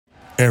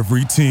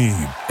Every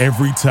team,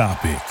 every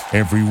topic,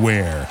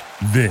 everywhere.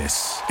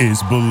 This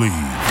is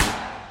Believe.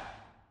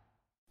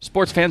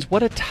 Sports fans,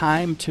 what a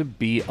time to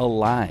be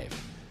alive.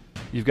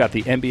 You've got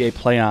the NBA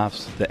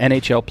playoffs, the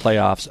NHL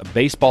playoffs,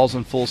 baseball's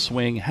in full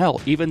swing.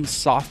 Hell, even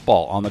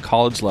softball on the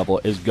college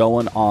level is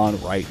going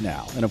on right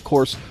now. And of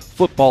course,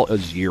 football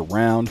is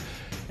year-round.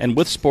 And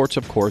with sports,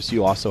 of course,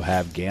 you also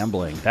have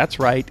gambling. That's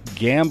right,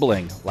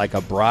 gambling, like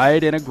a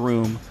bride and a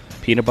groom,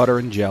 peanut butter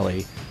and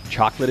jelly,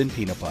 chocolate and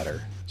peanut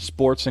butter.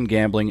 Sports and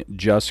gambling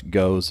just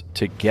goes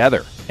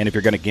together. And if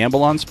you're going to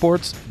gamble on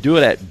sports, do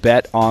it at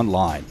Bet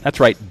Online. That's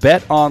right,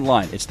 Bet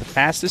Online. It's the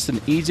fastest and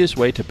easiest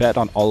way to bet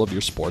on all of your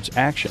sports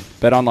action.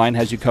 Bet Online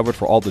has you covered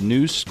for all the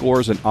news,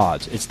 scores, and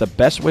odds. It's the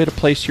best way to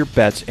place your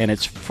bets, and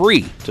it's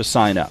free to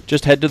sign up.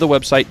 Just head to the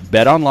website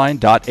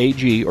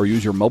betonline.ag or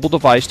use your mobile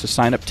device to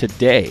sign up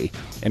today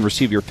and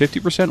receive your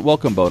 50%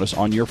 welcome bonus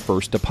on your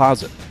first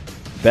deposit.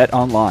 Bet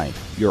Online,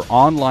 your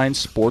online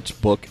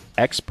sportsbook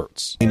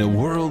experts. In a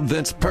world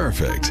that's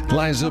perfect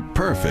lies a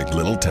perfect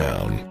little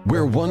town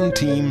where one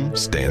team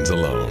stands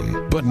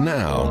alone. But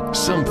now,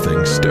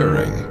 something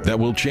stirring that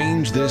will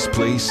change this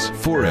place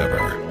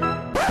forever.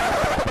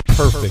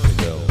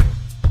 Perfectville.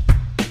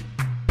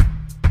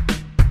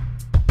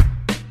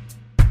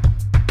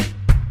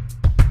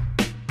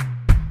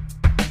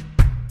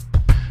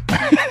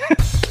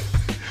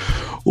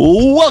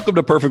 Welcome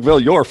to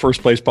Perfectville, your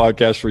first place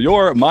podcast for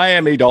your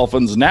Miami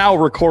Dolphins, now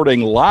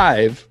recording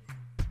live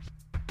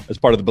as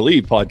part of the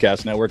Believe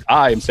Podcast Network.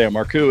 I am Sam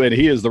Marcoux, and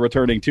he is the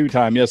returning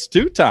two-time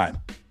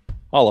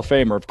Hall of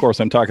Famer. Of course,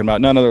 I'm talking about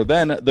none other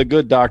than the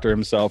good doctor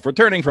himself,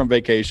 returning from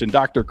vacation,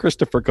 Dr.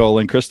 Christopher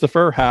Colon.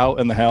 Christopher, how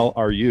in the hell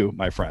are you,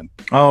 my friend?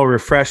 Oh,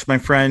 refreshed, my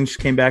friend. Just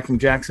came back from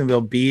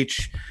Jacksonville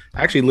Beach.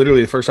 Actually,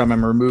 literally the first time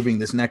I'm removing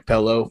this neck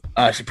pillow.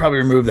 I should probably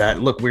remove that.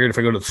 It'd look weird if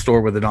I go to the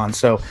store with it on.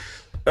 So,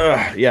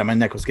 yeah, my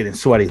neck was getting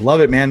sweaty. Love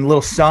it, man. A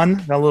little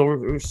sun, a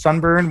little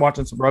sunburn,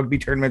 watching some rugby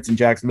tournaments in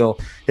Jacksonville,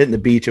 hitting the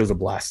beach. It was a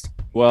blast.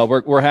 Well,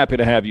 we're happy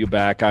to have you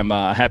back. I'm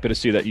happy to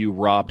see that you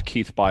robbed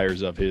Keith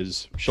Byers of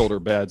his shoulder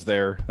pads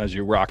there as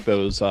you rock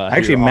those. I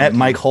actually met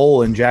Mike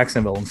Hull in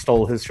Jacksonville and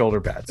stole his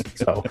shoulder pads.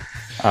 So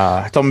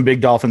I told him I'm a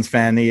big Dolphins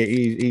fan.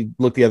 He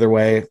looked the other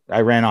way.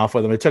 I ran off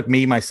with him. It took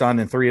me, my son,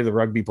 and three of the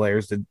rugby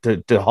players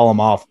to haul him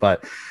off,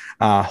 but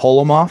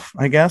haul him off,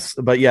 I guess.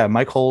 But yeah,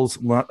 Mike Hull's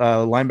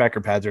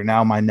linebacker pads are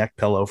now my neck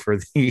pillow for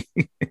the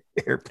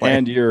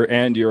airplane.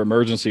 And your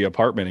emergency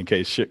apartment in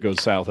case shit goes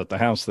south at the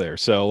house there.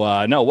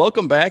 So no,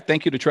 welcome back.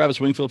 Thank you to Travis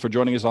Wingfield for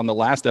joining us on the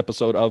last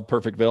episode of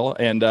Perfectville.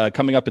 And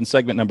coming up in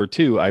segment number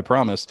 2, I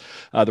promise,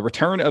 the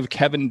return of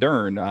Kevin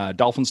Dern,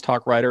 Dolphins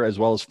talk writer, as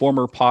well as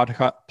former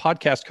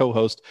podcast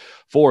co-host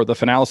for the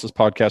Finalysis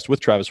podcast with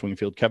Travis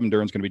Wingfield. Kevin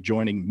Dern's going to be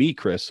joining me,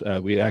 Chris.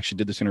 We actually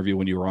did this interview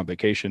when you were on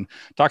vacation,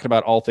 talking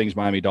about all things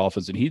Miami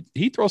Dolphins. And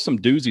he throws some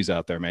doozies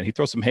out there, man. He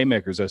throws some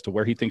haymakers as to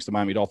where he thinks the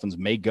Miami Dolphins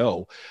may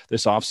go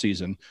this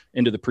offseason,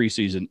 into the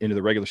preseason, into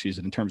the regular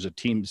season, in terms of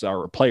teams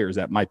or players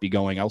that might be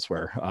going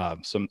elsewhere.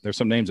 There's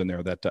some names in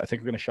there that I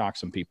think are going to shock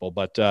some people.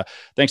 But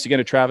thanks again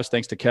to Travis.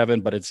 Thanks to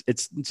Kevin. But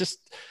it's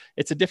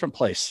a different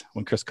place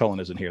when Chris Cullen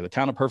isn't here. The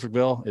town of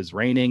Perfectville is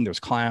raining. There's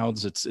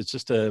clouds. It's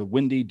just a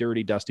windy,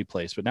 dirty, dusty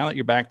place. But now that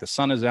you're back, the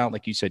sun is out.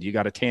 Like you said, you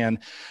got a tan,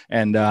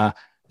 and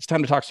it's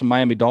time to talk some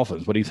Miami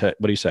Dolphins. What do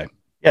you say?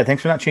 Yeah,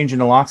 thanks for not changing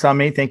the locks on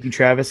me. Thank you,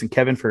 Travis and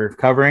Kevin, for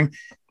covering.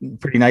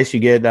 Pretty nice.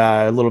 You get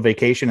a little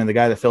vacation, and the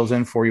guy that fills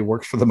in for you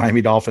works for the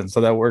Miami Dolphins.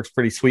 So that works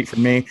pretty sweet for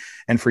me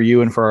and for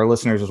you and for our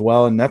listeners as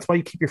well. And that's why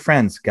you keep your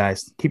friends,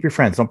 guys. Keep your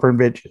friends. Don't burn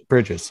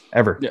bridges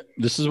ever. Yeah,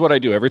 this is what I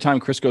do. Every time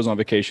Chris goes on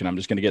vacation, I'm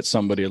just going to get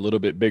somebody a little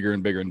bit bigger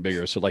and bigger and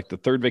bigger. So like the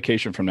third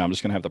vacation from now, I'm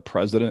just going to have the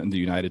president of the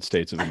United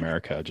States of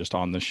America just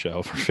on this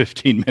show for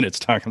 15 minutes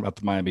talking about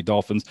the Miami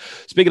Dolphins.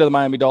 Speaking of the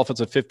Miami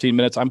Dolphins at 15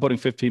 minutes, I'm putting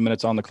 15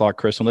 minutes on the clock,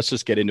 Chris, and let's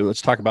just get into it.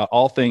 Let's talk about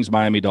all things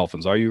Miami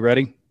Dolphins. Are you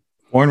ready?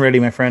 Born ready,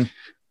 my friend.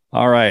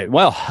 All right.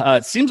 Well,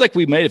 it seems like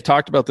we may have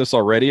talked about this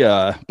already,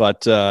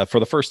 but for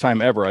the first time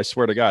ever, I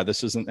swear to God,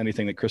 this isn't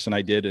anything that Chris and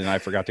I did, and I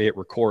forgot to hit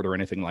record or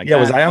anything like that. Yeah,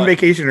 was I on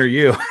vacation or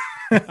you?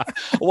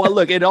 Well,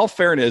 look, in all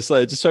fairness,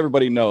 just so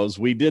everybody knows,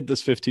 we did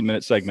this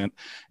 15-minute segment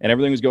and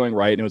everything was going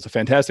right. And it was a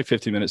fantastic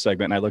 15-minute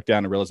segment. And I looked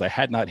down and realized I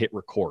had not hit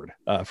record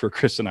for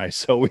Chris and I.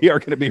 So we are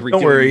going to be.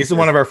 Don't worry. This is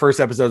one of our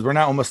first episodes. We're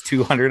not almost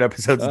 200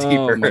 episodes deep.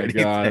 Oh, my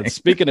God.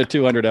 Speaking of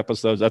 200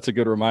 episodes, that's a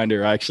good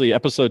reminder. Actually,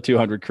 episode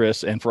 200,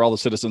 Chris, and for all the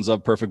citizens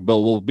of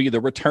Perfectville, will be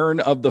the return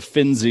of the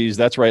Finzies.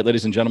 That's right,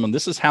 ladies and gentlemen.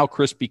 This is how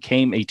Chris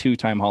became a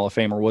two-time Hall of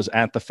Famer, was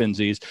at the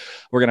Finzies.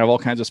 We're going to have all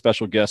kinds of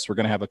special guests. We're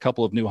going to have a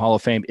couple of new Hall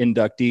of Fame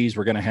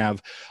inductees. We're going to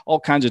have all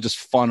kinds of just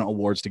fun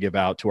awards to give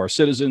out to our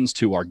citizens,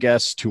 to our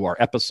guests, to our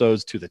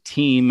episodes, to the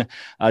team.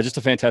 Just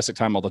a fantastic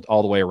time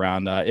all the way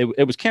around.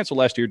 It was canceled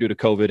last year due to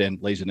COVID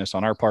and laziness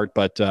on our part,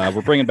 but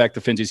we're bringing back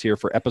the Finzies here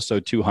for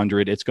episode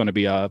 200. It's going to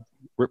be a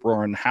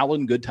rip-roaring,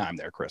 howling good time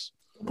there, Chris.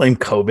 Blame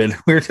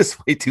COVID. We were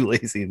just way too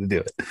lazy to do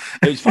it.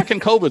 It's fucking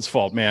COVID's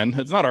fault, man.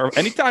 It's not our,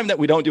 anytime that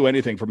we don't do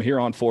anything from here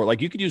on forward,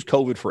 like you could use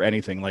COVID for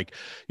anything. Like,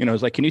 you know,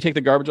 it's like, can you take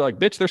the garbage out? Like,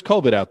 bitch, there's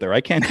COVID out there.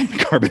 I can't take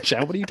the garbage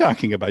out. What are you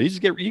talking about? You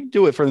can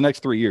do it for the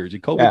next 3 years.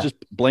 You COVID, just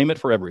blame it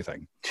for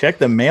everything. Check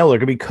the mail. There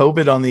could be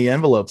COVID on the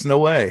envelopes. No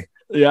way.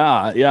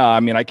 Yeah. I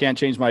mean, I can't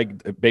change my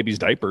baby's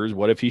diapers.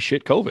 What if he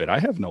shit COVID? I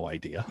have no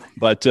idea.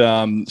 But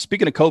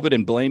speaking of COVID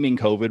and blaming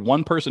COVID,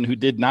 one person who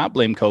did not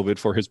blame COVID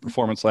for his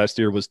performance last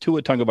year was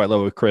Tua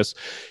Tagovailoa. Chris,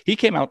 he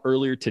came out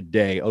earlier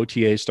today.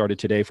 OTA started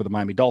today for the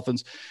Miami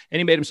Dolphins, and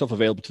he made himself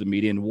available to the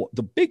media. And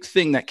the big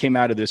thing that came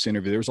out of this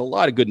interview, there was a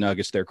lot of good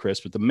nuggets there,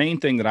 Chris, but the main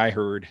thing that I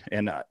heard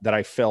and that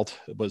I felt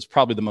was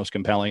probably the most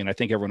compelling, and I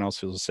think everyone else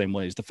feels the same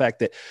way, is the fact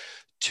that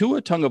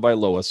Tua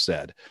Tagovailoa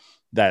said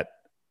that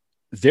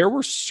there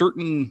were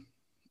certain,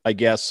 I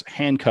guess,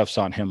 handcuffs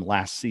on him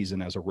last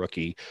season as a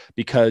rookie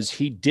because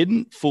he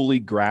didn't fully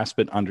grasp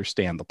and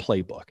understand the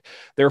playbook.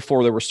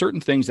 Therefore, there were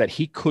certain things that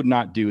he could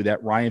not do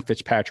that Ryan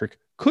Fitzpatrick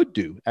could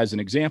do, as an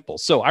example.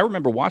 So I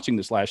remember watching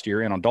this last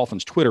year, and on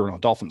Dolphins Twitter and on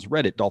Dolphins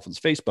Reddit, Dolphins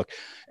Facebook,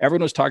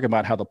 everyone was talking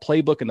about how the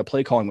playbook and the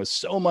play calling was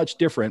so much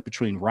different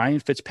between Ryan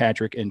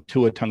Fitzpatrick and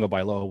Tua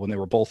Tagovailoa when they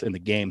were both in the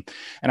game.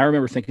 And I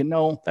remember thinking,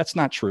 no, that's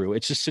not true.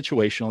 It's just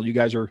situational. You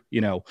guys are,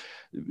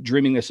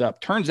 dreaming this up.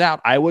 Turns out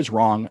I was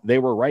wrong. They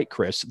were right,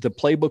 Chris. The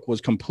playbook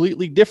was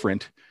completely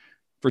different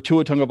for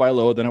Tua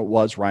Tagovailoa than it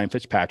was Ryan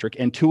Fitzpatrick.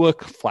 And Tua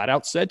flat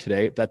out said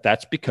today that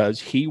that's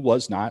because he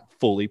was not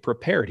fully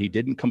prepared. He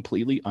didn't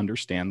completely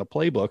understand the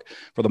playbook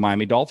for the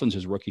Miami Dolphins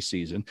his rookie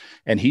season.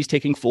 And he's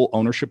taking full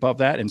ownership of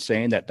that and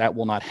saying that that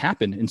will not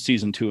happen in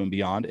season 2 and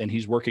beyond. And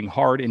he's working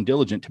hard and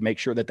diligent to make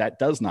sure that that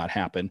does not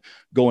happen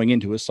going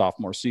into his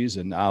sophomore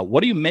season.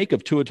 What do you make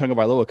of Tua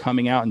Tagovailoa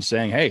coming out and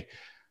saying, hey,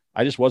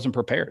 I just wasn't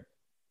prepared?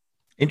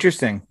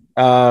 Interesting.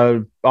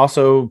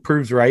 Also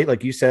proves right.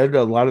 Like you said,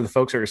 a lot of the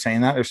folks that are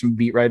saying that, there's some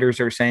beat writers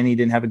that are saying he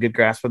didn't have a good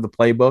grasp of the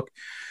playbook.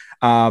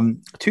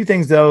 Two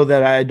things though,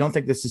 that I don't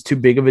think this is too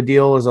big of a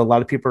deal, is a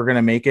lot of people are going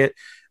to make it.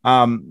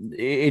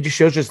 It just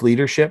shows just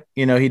leadership.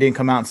 He didn't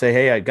come out and say,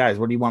 hey guys,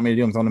 what do you want me to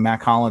do? I'm going to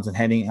Matt Collins and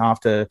heading off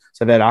to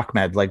Saved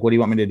Ahmed. Like, what do you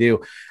want me to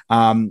do?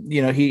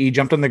 He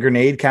jumped on the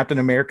grenade, Captain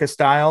America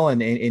style,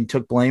 and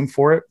took blame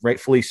for it.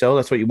 Rightfully so.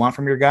 That's what you want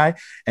from your guy.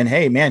 And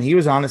hey, man, he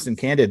was honest and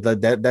candid.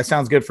 That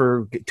sounds good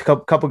for a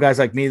couple guys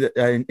like me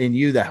and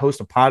you that host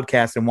a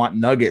podcast and want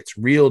nuggets,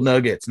 real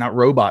nuggets, not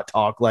robot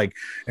talk. Like,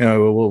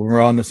 we're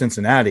on to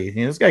Cincinnati.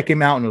 This guy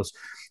came out and was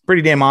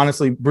pretty damn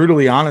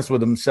brutally honest with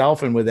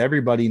himself and with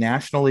everybody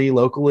nationally,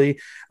 locally,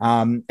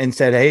 and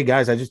said, hey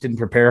guys, I just didn't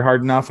prepare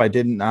hard enough. I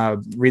didn't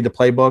read the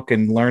playbook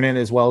and learn it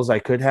as well as I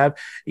could have.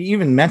 He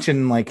even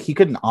mentioned like he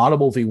couldn't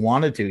audible if he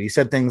wanted to. He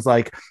said things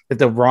like that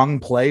the wrong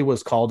play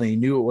was called and he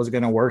knew it wasn't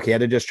going to work. He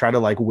had to just try to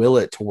like will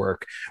it to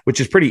work,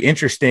 which is pretty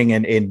interesting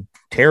and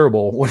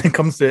terrible when it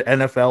comes to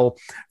NFL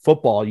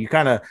football. You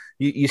kind of,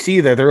 you see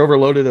that they're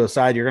overloaded to the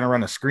side. You're going to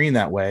run a screen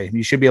that way.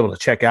 You should be able to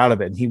check out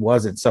of it. And he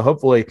wasn't. So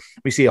hopefully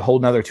we see a whole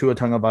nother Tua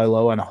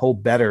Tagovailoa and a whole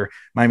better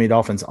Miami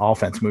Dolphins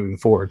offense moving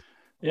forward.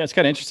 Yeah, it's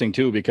kind of interesting,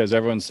 too, because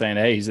everyone's saying,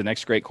 hey, he's the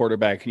next great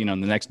quarterback, the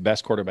next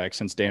best quarterback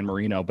since Dan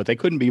Marino. But they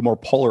couldn't be more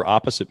polar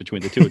opposite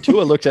between the two.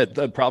 Tua looked at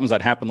the problems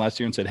that happened last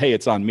year and said, hey,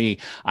 it's on me.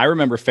 I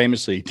remember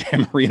famously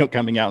Dan Marino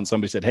coming out and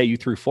somebody said, hey, you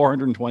threw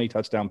 420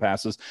 touchdown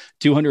passes,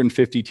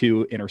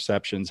 252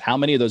 interceptions. How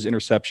many of those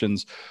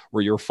interceptions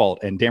were your fault?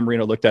 And Dan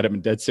Marino looked at him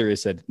and dead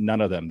serious said,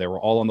 none of them. They were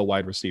all on the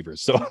wide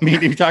receivers. So, I mean,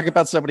 if you talk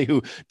about somebody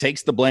who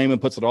takes the blame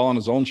and puts it all on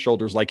his own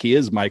shoulders like he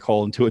is Mike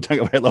Hull and Tua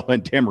Tagovailoa,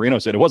 and Dan Marino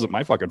said, it wasn't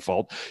my fucking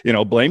fault.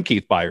 Blame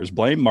Keith Byers,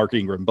 blame Mark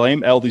Ingram,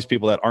 blame all these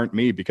people that aren't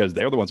me because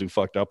they're the ones who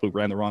fucked up, who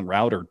ran the wrong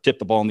route or tipped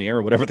the ball in the air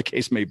or whatever the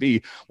case may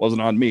be. Wasn't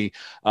on me.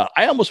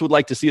 I almost would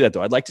like to see that,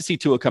 though. I'd like to see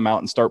Tua come out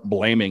and start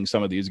blaming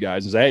some of these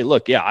guys and say, hey,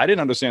 look, yeah, I didn't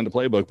understand the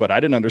playbook, but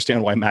I didn't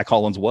understand why Matt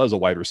Collins was a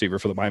wide receiver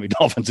for the Miami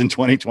Dolphins in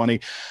 2020.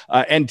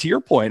 And to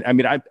your point, I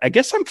mean, I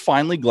guess I'm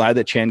finally glad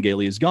that Chan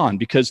Gailey is gone,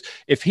 because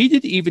if he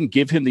didn't even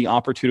give him the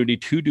opportunity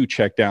to do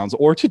checkdowns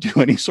or to do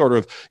any sort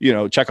of,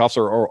 checkoffs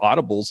or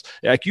audibles,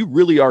 like, you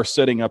really are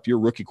setting up your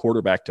rookie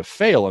quarterback to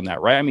fail in that,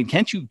 right? I mean,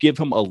 can't you give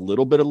him a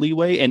little bit of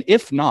leeway? And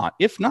if not,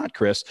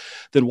 Chris,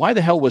 then why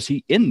the hell was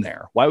he in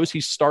there? Why was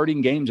he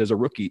starting games as a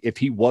rookie if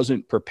he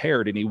wasn't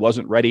prepared and he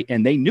wasn't ready?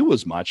 And they knew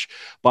as much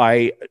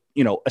by,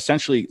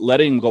 essentially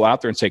letting him go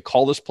out there and say,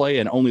 call this play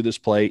and only this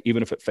play,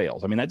 even if it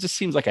fails. I mean, that just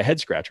seems like a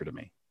head scratcher to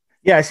me.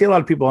 Yeah, I see a lot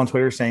of people on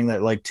Twitter saying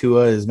that like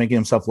Tua is making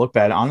himself look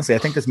bad. Honestly, I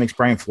think this makes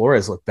Brian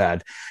Flores look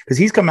bad, because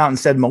he's come out and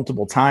said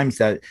multiple times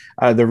that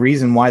the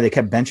reason why they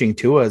kept benching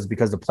Tua is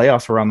because the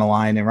playoffs were on the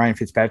line and Ryan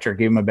Fitzpatrick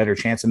gave him a better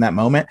chance in that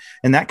moment.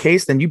 In that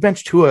case, then you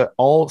bench Tua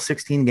all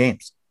 16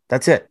 games.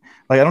 That's it.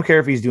 Like, I don't care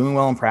if he's doing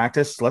well in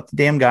practice. Let the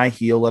damn guy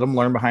heal. Let him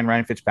learn behind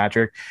Ryan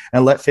Fitzpatrick,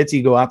 and let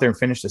Fitzy go out there and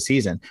finish the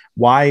season.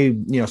 Why,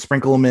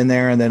 sprinkle him in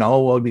there and then,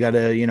 we got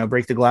to,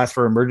 break the glass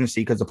for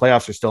emergency because the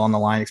playoffs are still on the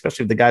line,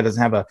 especially if the guy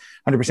doesn't have a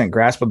 100%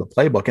 grasp of the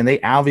playbook. And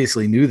they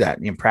obviously knew that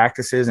in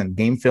practices and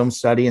game film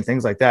study and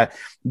things like that.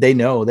 They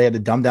know they had to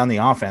dumb down the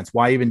offense.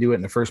 Why even do it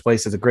in the first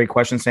place is a great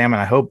question, Sam.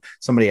 And I hope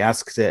somebody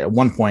asks it at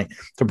one point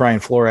to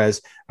Brian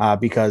Flores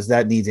because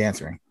that needs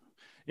answering.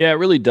 Yeah, it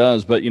really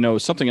does. But,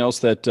 something else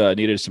that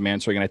needed some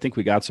answering, and I think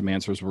we got some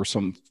answers, were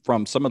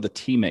from some of the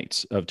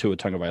teammates of Tua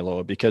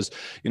Tagovailoa, because,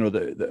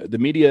 the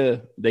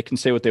media, they can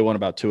say what they want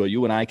about Tua.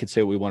 You and I can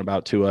say what we want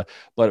about Tua,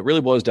 but it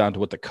really boils down to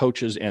what the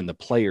coaches and the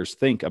players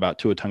think about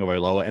Tua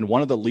Tagovailoa. And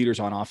one of the leaders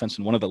on offense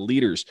and one of the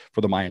leaders for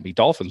the Miami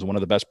Dolphins, one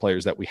of the best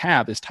players that we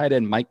have, is tight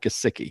end Mike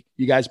Gesicki.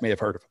 You guys may have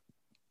heard of him.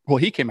 Well,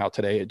 he came out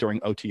today during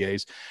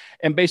OTAs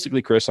and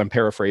basically, Chris, I'm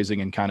paraphrasing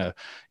and kind of,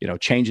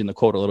 changing the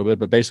quote a little bit,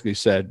 but basically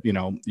said,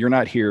 you're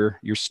not here.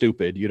 You're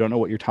stupid. You don't know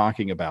what you're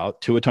talking about.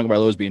 Tua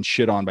Tagovailoa is being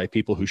shit on by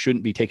people who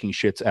shouldn't be taking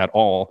shits at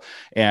all.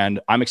 And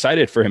I'm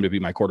excited for him to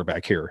be my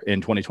quarterback here in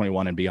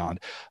 2021 and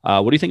beyond.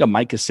 What do you think of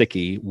Mike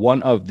Gesicki,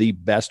 one of the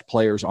best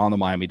players on the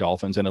Miami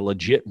Dolphins and a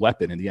legit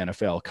weapon in the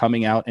NFL,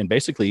 coming out and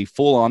basically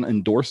full on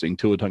endorsing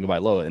Tua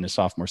Tagovailoa in his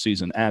sophomore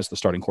season as the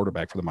starting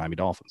quarterback for the Miami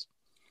Dolphins?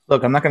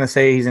 Look, I'm not going to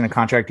say he's in a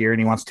contract year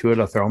and he wants Tua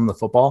to throw him the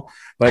football,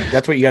 but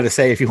that's what you got to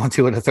say if you want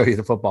Tua to throw you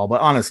the football.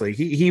 But honestly,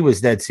 he was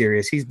dead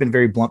serious. He's been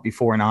very blunt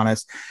before and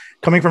honest.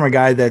 Coming from a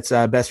guy that's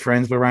best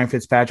friends with Ryan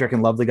Fitzpatrick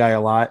and love the guy a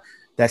lot,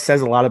 that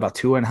says a lot about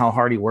Tua and how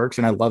hard he works,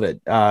 and I love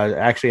it.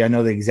 Actually, I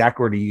know the exact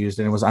word he used,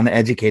 and it was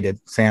uneducated,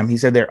 Sam. He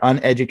said they're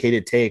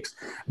uneducated takes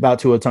about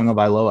Tua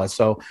Tagovailoa.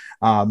 So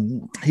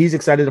he's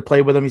excited to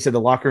play with him. He said the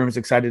locker room is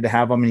excited to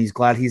have him, and he's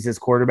glad he's his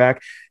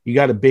quarterback. You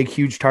got a big,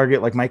 huge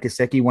target like Mike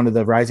Gesicki, one of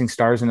the rising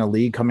stars in the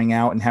league, coming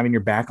out and having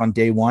your back on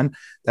day one.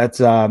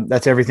 That's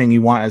everything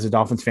you want as a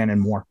Dolphins fan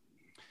and more.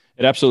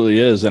 It absolutely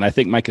is. And I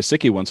think Mike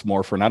Gesicki wants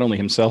more for not only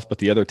himself, but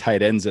the other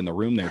tight ends in the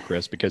room there,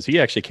 Chris, because he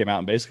actually came out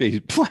and basically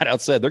flat out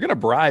said they're going to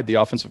bribe the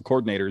offensive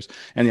coordinators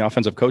and the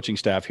offensive coaching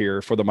staff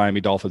here for the Miami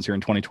Dolphins here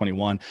in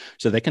 2021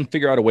 so they can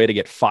figure out a way to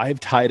get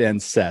 5 tight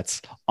end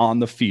sets on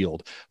the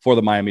field for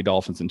the Miami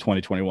Dolphins in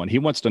 2021. He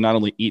wants to not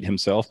only eat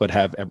himself, but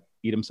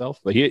eat himself,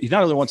 but he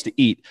not only wants to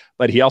eat,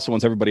 but he also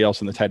wants everybody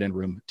else in the tight end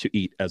room to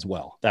eat as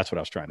well. That's what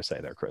I was trying to say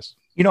there, Chris.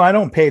 I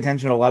don't pay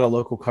attention to a lot of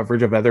local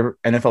coverage of other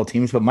NFL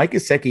teams, but Mike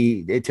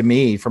Gesicki, to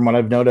me, from what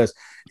I've noticed,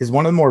 is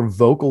one of the more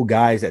vocal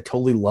guys that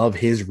totally love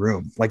his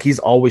room. Like, he's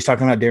always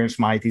talking about Darren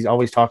Smythe. He's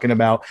always talking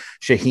about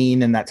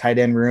Shaheen in that tight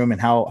end room and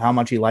how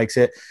much he likes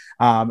it.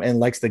 And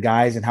likes the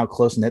guys and how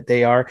close knit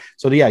they are.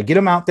 So yeah, get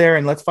them out there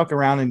and let's fuck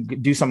around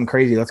and do something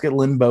crazy. Let's get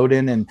Lynn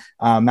Bowden and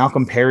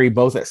Malcolm Perry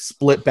both at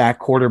split back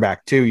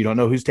quarterback too. You don't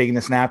know who's taking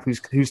the snap,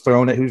 who's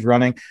throwing it, who's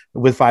running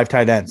with 5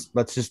 tight ends.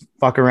 Let's just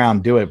fuck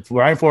around, do it.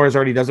 Brian Flores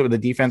already does it with the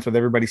defense with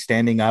everybody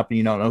standing up and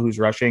you don't know who's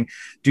rushing.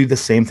 Do the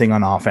same thing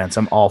on offense.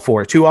 I'm all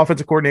for it. 2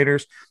 offensive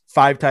coordinators,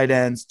 5 tight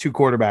ends, 2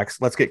 quarterbacks.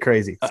 Let's get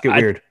crazy. Let's get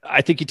weird.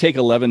 I think you take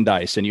 11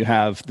 dice and you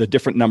have the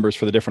different numbers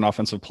for the different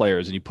offensive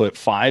players and you put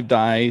 5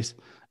 dice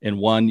in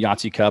one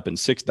Yahtzee cup and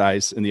 6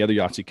 dice in the other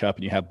Yahtzee cup,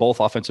 and you have both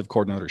offensive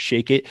coordinators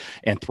shake it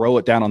and throw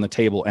it down on the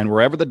table. And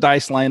wherever the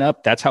dice line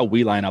up, that's how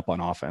we line up on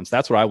offense.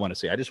 That's what I want to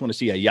see. I just want to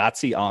see a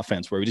Yahtzee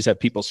offense where we just have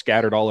people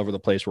scattered all over the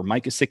place, where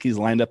Mike Gesicki's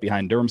lined up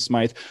behind Durham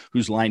Smythe,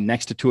 who's lined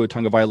next to Tua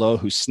Tagovailoa,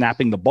 who's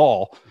snapping the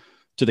ball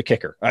to the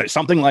kicker.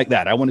 Something like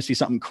that. I want to see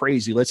something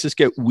crazy. Let's just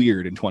get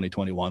weird in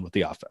 2021 with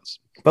the offense.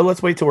 But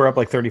let's wait till we're up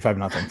like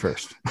 35-0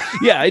 first.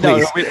 Yeah, I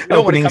know. We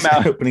don't want to come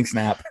out opening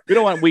snap. We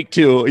don't want week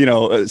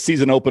 2,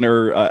 season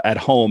opener at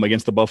home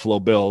against the Buffalo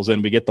Bills,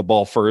 and we get the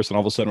ball first, and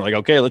all of a sudden we're like,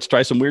 okay, let's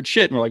try some weird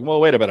shit. And we're like, well,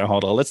 wait a minute,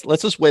 hold on.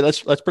 Let's just wait.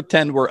 Let's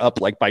pretend we're up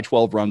like by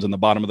 12 runs in the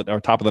bottom of the or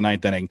top of the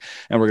 9th inning,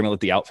 and we're gonna let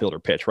the outfielder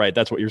pitch. Right?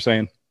 That's what you're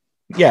saying.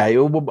 Yeah,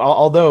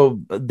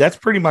 although that's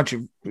pretty much,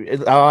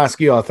 I'll ask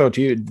you, I'll throw it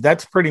to you.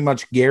 That's pretty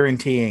much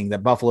guaranteeing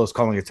that Buffalo's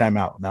calling a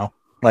timeout. No,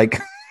 like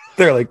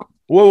they're like,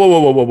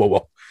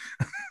 whoa.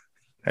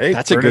 Hey,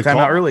 that's a good timeout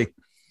call. Early.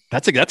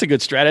 That's a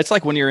good strat. It's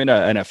like when you're in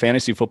a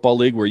fantasy football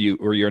league where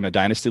you're in a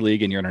dynasty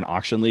league and you're in an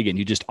auction league and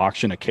you just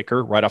auction a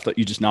kicker right off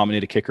you just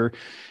nominate a kicker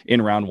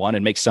in round 1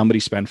 and make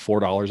somebody spend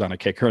 $4 on a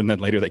kicker, and then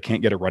later they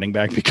can't get a running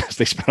back because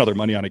they spent all their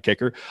money on a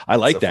kicker. I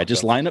like that.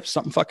 Just line up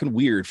something fucking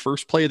weird.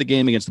 First play of the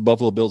game against the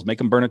Buffalo Bills, make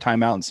them burn a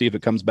timeout and see if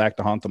it comes back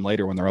to haunt them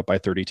later when they're up by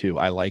 32.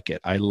 I like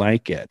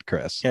it,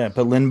 Chris. Yeah,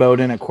 put Lynn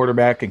Bowden at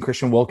quarterback and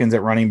Christian Wilkins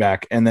at running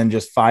back, and then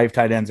just 5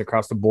 tight ends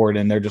across the board,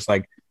 and they're just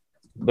like,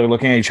 they're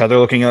looking at each other,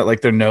 looking at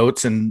like their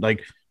notes and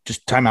like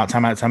just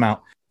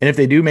timeout. And if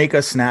they do make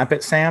us snap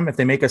it, Sam,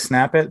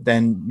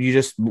 then you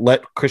just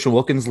let Christian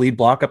Wilkins lead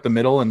block up the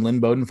middle and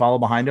Lynn Bowden follow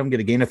behind him, get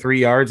a gain of 3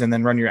 yards, and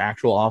then run your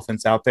actual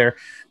offense out there.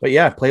 But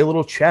yeah, play a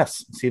little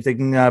chess. See if they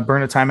can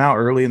burn a timeout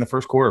early in the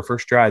first quarter,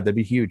 first drive. That'd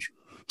be huge.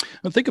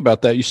 And think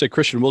about that. You said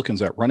Christian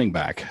Wilkins at running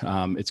back.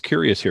 It's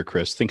curious here,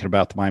 Chris, thinking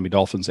about the Miami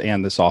Dolphins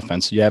and this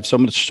offense. You have so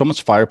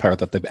much firepower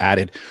that they've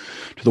added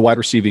to the wide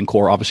receiving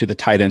core. Obviously, the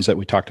tight ends that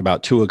we talked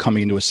about. Tua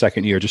coming into his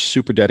second year, just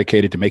super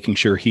dedicated to making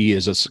sure he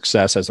is a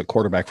success as a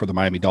quarterback for the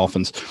Miami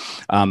Dolphins.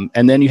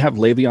 And then you have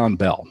Le'Veon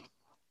Bell.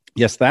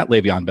 Yes, that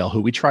Le'Veon Bell,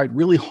 who we tried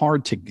really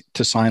hard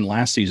to sign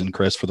last season,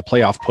 Chris, for the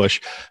playoff push,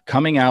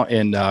 coming out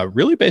and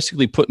really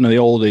basically putting the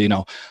old,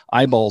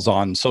 eyeballs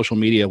on social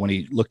media when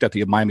he looked at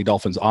the Miami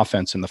Dolphins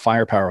offense and the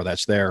firepower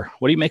that's there.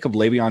 What do you make of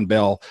Le'Veon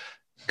Bell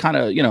kind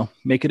of,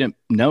 making it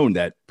known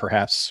that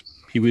perhaps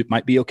he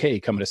might be okay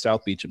coming to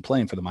South Beach and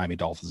playing for the Miami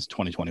Dolphins in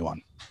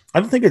 2021?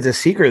 I don't think it's a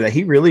secret that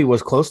he really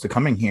was close to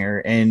coming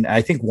here and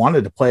I think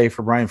wanted to play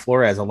for Brian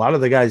Flores. A lot of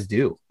the guys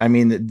do. I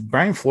mean,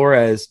 Brian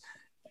Flores –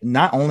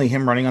 not only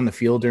him running on the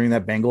field during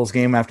that Bengals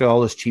game after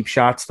all those cheap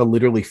shots to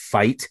literally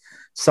fight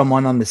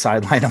someone on the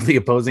sideline of the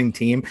opposing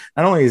team.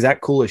 Not only is that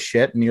cool as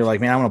shit, and you're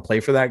like, man, I want to play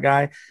for that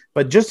guy,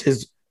 but just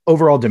his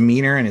overall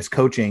demeanor and his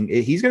coaching.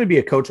 He's going to be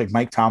a coach like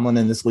Mike Tomlin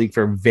in this league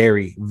for a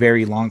very,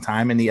 very long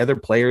time. And the other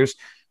players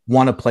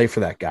want to play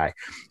for that guy.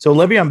 So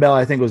Le'Veon Bell,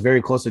 I think, was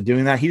very close to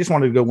doing that. He just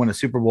wanted to go win a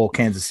Super Bowl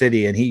Kansas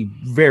City, and he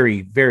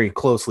very, very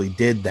closely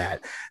did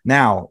that.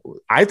 Now,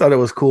 I thought it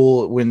was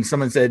cool when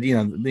someone said,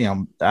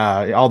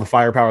 all the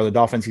firepower of the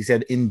Dolphins. He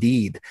said,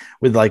 indeed,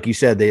 with, like you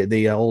said,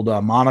 the old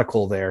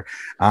monocle there.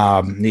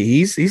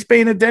 He's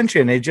paying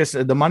attention. It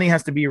just, the money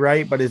has to be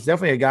right, but it's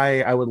definitely a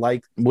guy I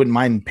wouldn't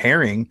mind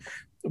pairing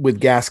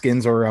with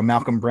Gaskins or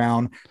Malcolm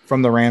Brown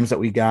from the Rams that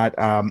we got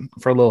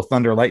for a little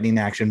thunder lightning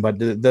action, but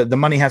the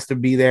money has to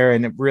be there,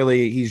 and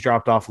he's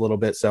dropped off a little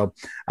bit. So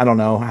I don't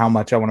know how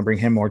much I want to bring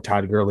him or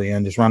Todd Gurley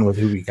in, just run with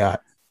who we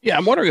got. Yeah,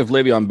 I'm wondering if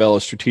Le'Veon Bell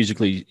is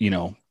strategically,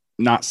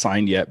 not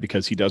signed yet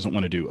because he doesn't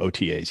want to do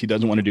OTAs. He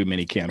doesn't want to do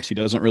mini camps. He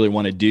doesn't really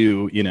want to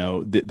do,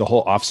 the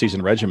whole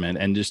offseason regimen,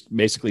 and just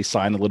basically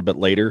sign a little bit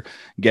later,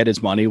 get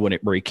his money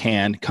where he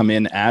can, come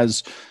in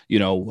as,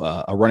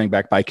 a running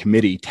back by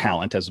committee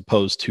talent as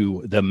opposed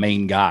to the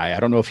main guy. I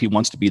don't know if he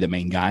wants to be the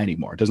main guy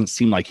anymore. It doesn't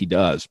seem like he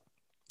does,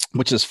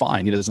 which is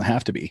fine. He doesn't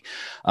have to be.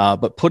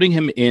 But putting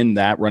him in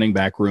that running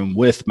back room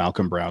with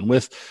Malcolm Brown,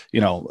 with,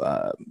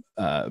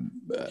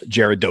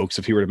 Jared Dokes,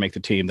 if he were to make the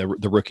team, the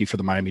rookie for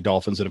the Miami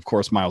Dolphins, and of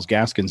course, Myles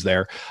Gaskins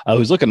there,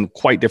 who's looking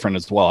quite different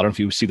as well. I don't know if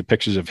you see the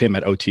pictures of him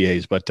at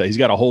OTAs, but he's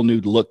got a whole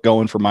new look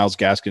going for Myles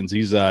Gaskins.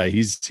 He's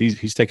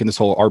taking this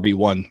whole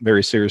RB1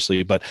 very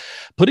seriously, but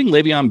putting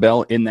Le'Veon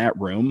Bell in that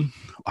room,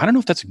 I don't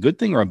know if that's a good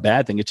thing or a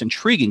bad thing. It's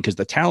intriguing because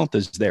the talent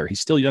is there. He's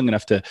still young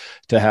enough to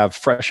have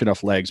fresh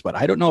enough legs, but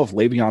I don't know if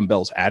Le'Veon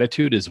Bell's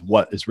attitude is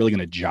what is really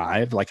going to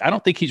jive. Like, I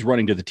don't think he's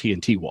running to the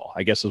TNT wall,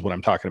 I guess is what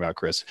I'm talking about,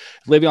 Chris.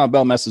 If Le'Veon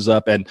Bell messes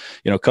up and,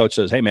 coach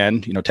says, hey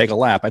man, take a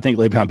lap, I think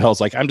Le'Veon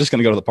Bell's like, I'm just going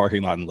to go to the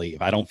parking lot and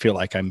leave. I don't feel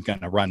like I'm going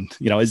to run.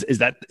 Is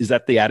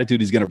that the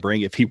attitude he's going to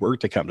bring if he were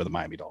to come to the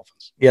Miami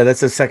Dolphins? Yeah, that's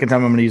the second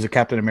time I'm going to use a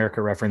Captain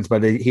America reference,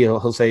 but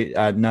he'll say,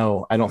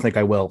 no, I don't think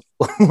I will.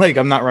 Like,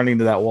 I'm not running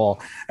to that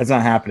wall. That's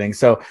not happening.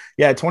 So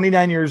yeah,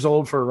 29 years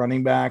old for a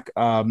running back,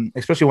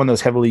 especially one that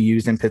was heavily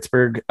used in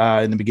Pittsburgh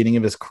in the beginning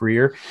of his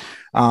career.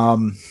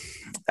 I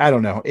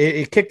don't know.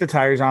 It kicked the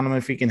tires on him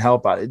if he can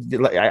help. I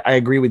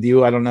agree with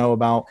you. I don't know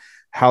about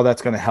how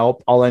that's going to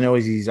help. All I know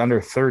is he's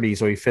under 30,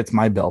 so he fits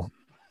my bill.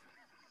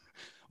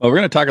 Well, we're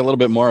going to talk a little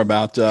bit more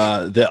about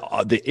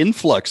the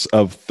influx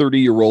of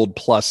 30-year-old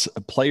plus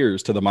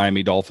players to the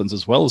Miami Dolphins,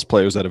 as well as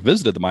players that have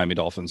visited the Miami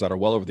Dolphins that are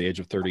well over the age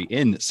of 30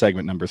 in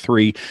segment number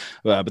 3.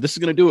 But this is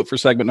going to do it for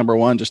segment number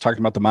 1, just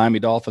talking about the Miami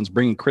Dolphins,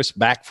 bringing Chris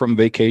back from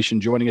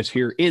vacation, joining us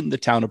here in the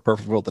town of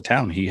Perfectville, the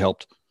town he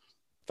helped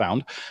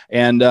found.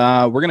 And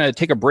we're going to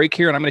take a break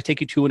here, and I'm going to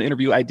take you to an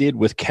interview I did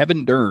with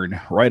Kevin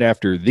Dern right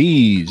after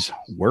these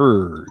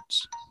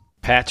words.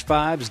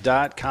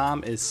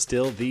 Patchvibes.com is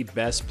still the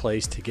best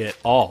place to get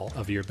all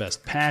of your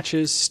best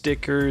patches,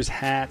 stickers,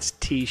 hats,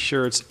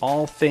 t-shirts,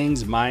 all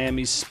things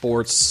Miami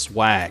sports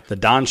swag. The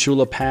Don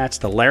Shula patch,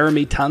 the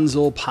Laramie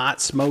Tunzel pot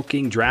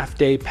smoking draft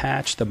day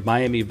patch, the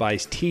Miami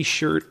Vice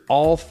t-shirt,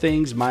 all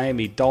things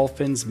Miami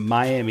Dolphins,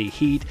 Miami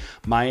Heat,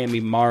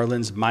 Miami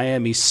Marlins,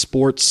 Miami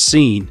sports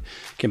scene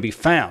can be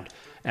found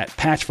at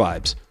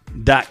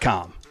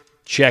patchvibes.com.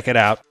 Check it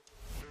out.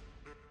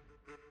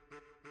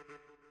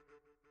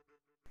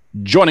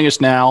 Joining us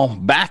now,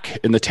 back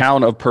in the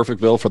town of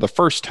Perfectville for the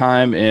first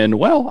time in,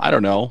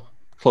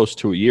 close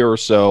to a year or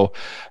so,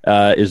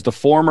 is the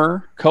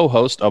former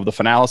co-host of the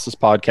Finalysis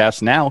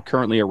podcast, now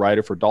currently a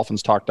writer for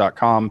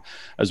DolphinsTalk.com,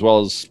 as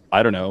well as,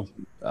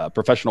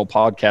 professional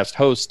podcast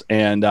host.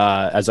 And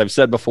as I've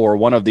said before,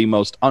 one of the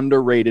most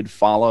underrated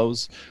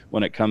follows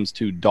when it comes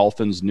to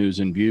Dolphins news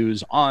and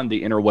views on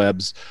the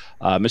interwebs,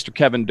 Mr.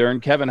 Kevin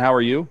Dern. Kevin, how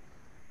are you?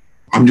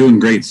 I'm doing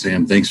great,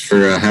 Sam. Thanks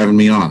for having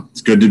me on.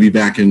 It's good to be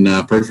back in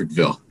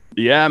Perfectville.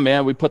 Yeah,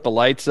 man, we put the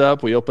lights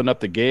up. We opened up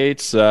the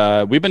gates.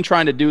 We've been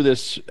trying to do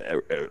this.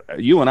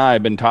 You and I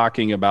have been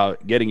talking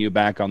about getting you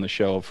back on the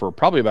show for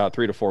probably about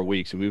 3 to 4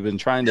 weeks. And we've been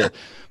trying to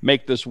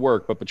make this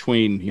work. But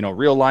between,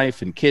 real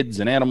life and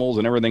kids and animals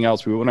and everything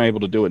else, we weren't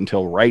able to do it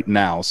until right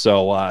now.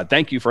 So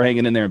thank you for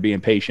hanging in there and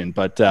being patient.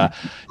 But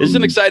it's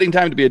an exciting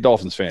time to be a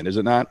Dolphins fan, is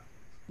it not?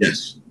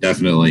 Yes,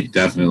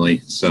 definitely.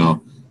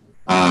 So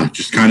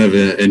just kind of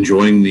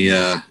enjoying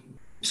the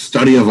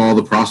study of all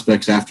the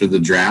prospects after the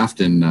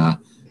draft and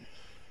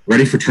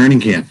ready for training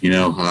camp.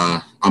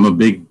 I'm a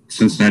big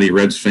Cincinnati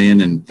Reds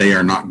fan, and they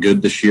are not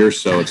good this year,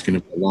 so it's going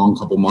to be a long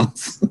couple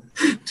months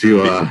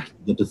to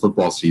get to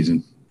football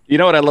season. You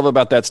know what I love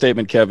about that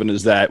statement, Kevin,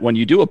 is that when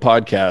you do a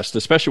podcast,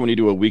 especially when you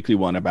do a weekly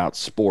one about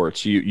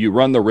sports, you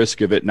run the risk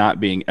of it not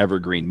being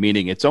evergreen,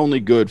 meaning it's only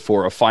good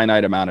for a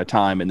finite amount of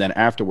time, and then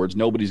afterwards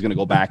nobody's going to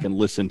go back and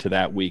listen to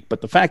that week.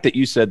 But the fact that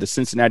you said the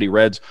Cincinnati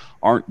Reds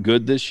aren't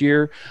good this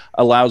year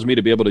allows me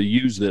to be able to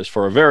use this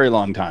for a very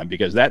long time,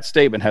 because that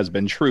statement has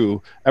been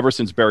true ever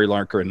since Barry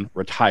Larkin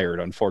retired,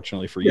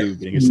 unfortunately for you,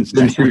 being a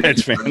Cincinnati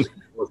Reds fan.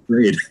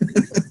 Great.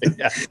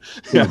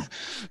 yeah.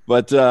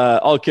 But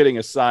all kidding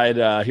aside,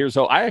 here's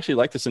how I actually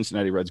liked the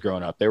Cincinnati Reds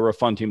growing up. They were a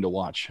fun team to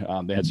watch.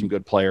 They had some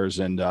good players,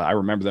 and I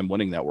remember them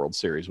winning that World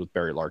Series with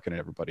Barry Larkin and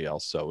everybody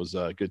else. So it was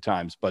good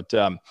times. But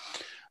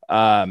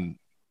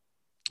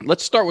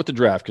let's start with the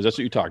draft, because that's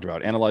what you talked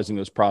about, analyzing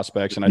those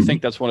prospects. And I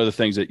think that's one of the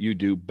things that you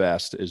do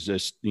best is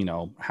just,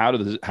 how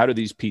do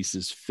these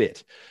pieces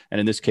fit? And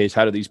in this case,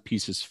 how do these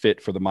pieces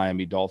fit for the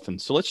Miami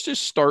Dolphins? So let's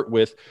just start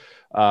with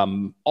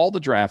all the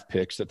draft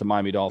picks that the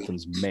Miami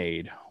Dolphins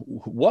made.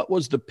 What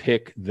was the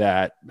pick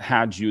that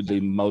had you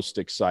the most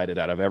excited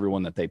out of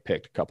everyone that they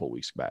picked a couple of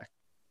weeks back?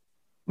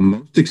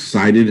 Most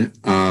excited,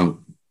 I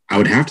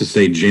would have to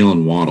say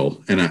Jalen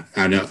Waddle. And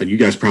I know you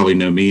guys probably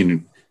know me,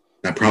 and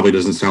that probably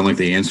doesn't sound like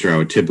the answer I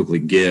would typically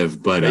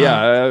give. But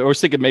I was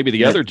thinking maybe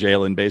the other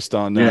Jalen, based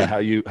on how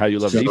you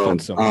love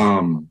defense so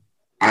much.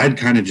 I had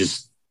kind of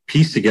just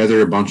pieced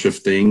together a bunch of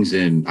things,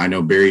 and I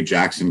know Barry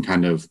Jackson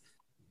kind of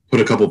put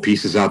a couple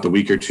pieces out the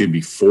week or two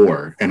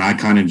before, and I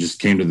kind of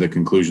just came to the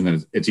conclusion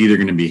that it's either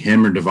going to be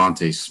him or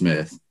Devontae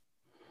Smith.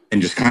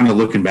 And just kind of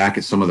looking back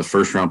at some of the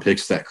first-round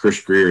picks that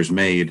Chris Grier has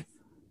made,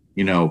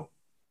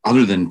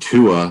 other than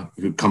Tua,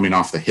 who coming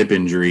off the hip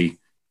injury,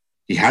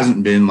 he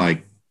hasn't been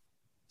like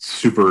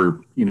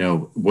super,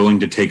 willing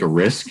to take a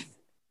risk.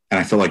 And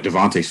I feel like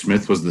Devontae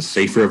Smith was the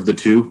safer of the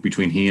two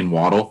between he and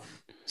Waddle.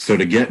 So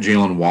to get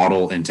Jalen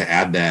Waddle and to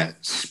add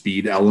that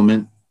speed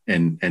element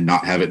and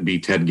not have it be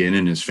Ted Ginn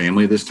and his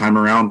family this time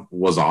around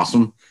was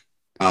awesome.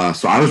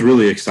 So I was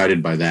really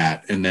excited by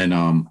that. And then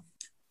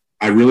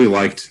I really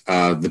liked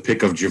the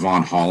pick of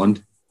Javon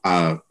Holland.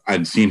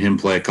 I'd seen him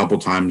play a couple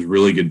times,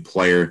 really good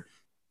player.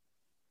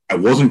 I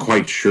wasn't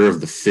quite sure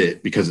of the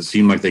fit because it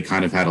seemed like they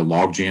kind of had a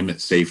logjam at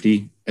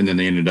safety, and then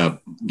they ended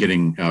up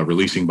getting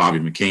releasing Bobby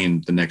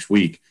McCain the next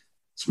week.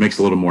 So it makes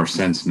a little more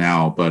sense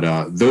now.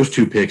 But those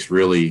two picks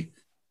really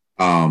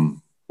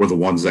were the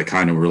ones that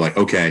kind of were like,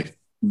 okay,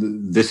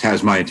 this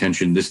has my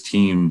attention. This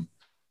team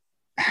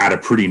had a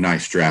pretty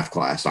nice draft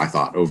class, I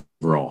thought,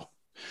 overall.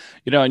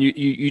 And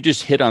you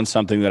just hit on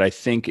something that I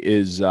think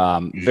is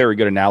very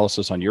good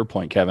analysis on your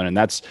point, Kevin, and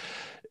that's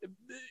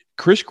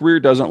Chris Grier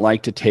doesn't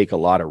like to take a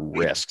lot of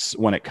risks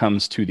when it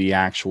comes to the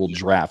actual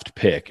draft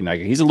pick. And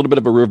he's a little bit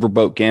of a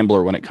riverboat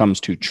gambler when it comes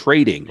to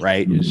trading,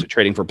 right? So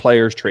trading for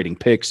players, trading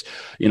picks,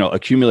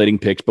 accumulating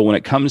picks. But when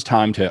it comes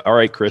time to, all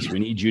right, Chris, we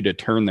need you to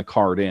turn the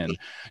card in.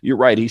 You're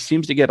right. He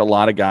seems to get a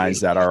lot of guys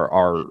that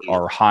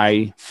are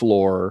high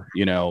floor,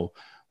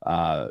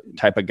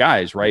 type of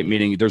guys, right?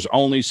 Meaning there's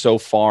only so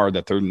far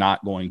that they're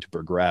not going to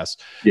progress.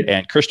 Yeah.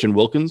 And Christian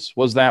Wilkins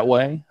was that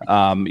way.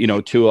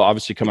 Tua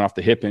obviously coming off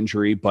the hip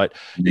injury, but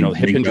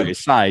hip injury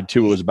aside,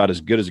 Tua was about as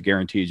good as a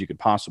guarantee as you could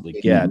possibly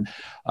get.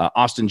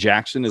 Austin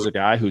Jackson is a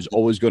guy who's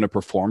always going to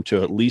perform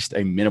to at least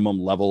a minimum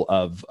level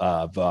of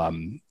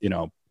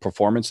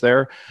performance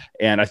there.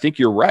 And I think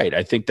you're right.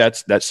 I think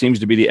that seems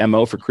to be the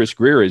MO for Chris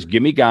Grier is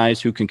give me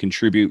guys who can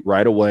contribute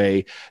right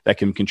away, that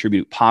can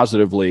contribute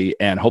positively,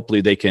 and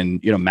hopefully they can,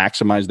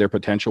 maximize their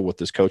potential with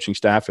this coaching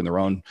staff and their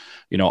own,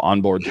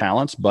 onboard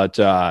talents. But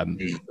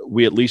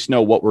we at least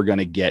know what we're going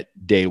to get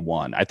day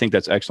one. I think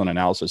that's excellent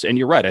analysis. And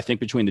you're right. I think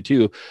between the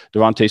two,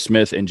 Devontae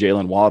Smith and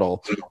Jalen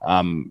Waddle,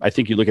 I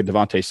think you look at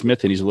Devontae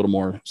Smith and he's a little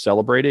more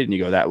celebrated and you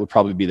go, that would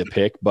probably be the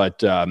pick. But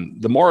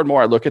the more and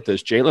more I look at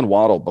this, Jalen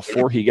Waddle,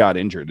 before he got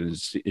injured,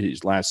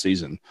 his last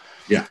season.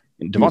 Yeah.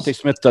 And Devontae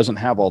Smith doesn't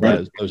have all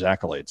those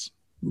accolades.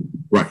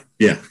 Right.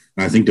 Yeah.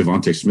 I think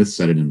Devontae Smith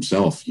said it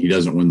himself. He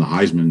doesn't win the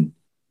Heisman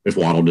if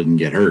Waddle didn't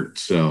get hurt.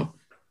 So,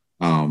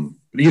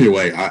 but either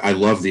way, I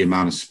love the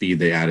amount of speed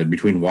they added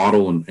between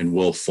Waddle and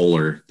Will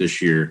Fuller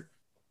this year.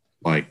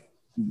 Like,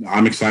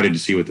 I'm excited to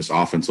see what this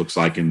offense looks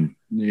like. And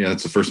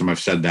that's the first time I've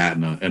said that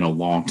in a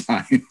long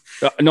time.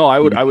 No, I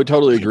would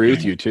totally agree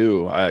with you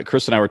too.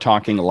 Chris and I were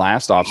talking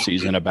last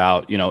offseason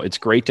about, it's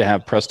great to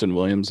have Preston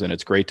Williams and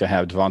it's great to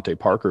have Devontae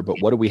Parker, but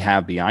what do we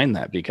have behind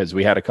that? Because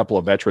we had a couple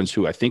of veterans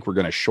who I think were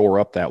going to shore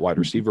up that wide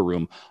receiver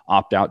room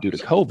opt out due to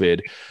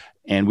COVID.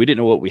 and we didn't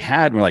know what we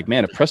had. And we're like,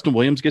 man, if Preston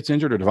Williams gets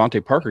injured or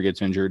Devontae Parker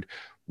gets injured,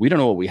 we don't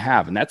know what we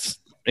have. And that's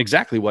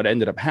exactly what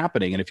ended up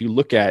happening. And if you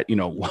look at,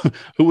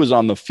 who was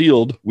on the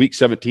field week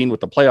 17 with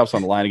the playoffs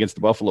on the line against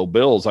the Buffalo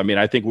Bills, I mean,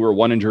 I think we were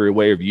one injury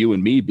away of you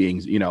and me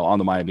being, on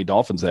the Miami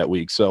Dolphins that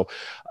week. So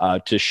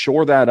to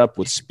shore that up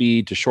with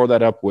speed, to shore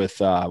that up with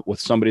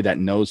somebody that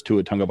knows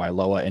Tua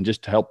Tagovailoa, and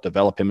just to help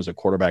develop him as a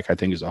quarterback, I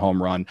think is a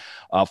home run.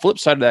 Flip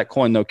side of that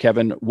coin though,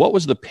 Kevin, what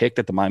was the pick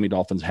that the Miami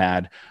Dolphins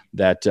had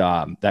that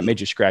made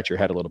you scratch your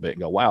head a little bit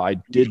and go, wow, I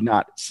did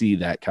not see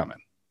that coming?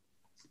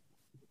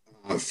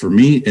 For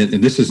me,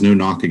 and this is no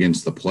knock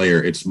against the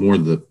player, it's more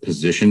the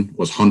position,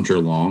 was Hunter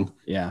Long.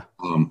 Yeah.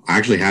 I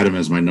actually had him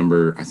as my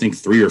number, I think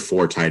 3 or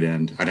 4 tight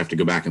end. I'd have to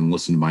go back and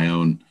listen to my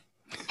own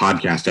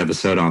podcast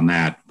episode on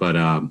that. But,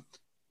 I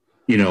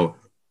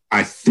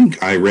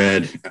think I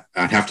read,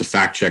 I'd have to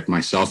fact check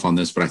myself on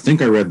this, but I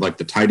think I read like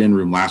the tight end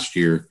room last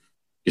year,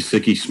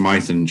 Gesicki,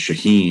 Smythe, and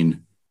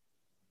Shaheen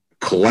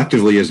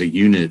collectively as a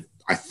unit.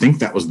 I think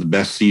that was the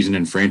best season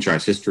in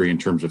franchise history in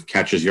terms of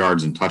catches,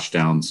 yards, and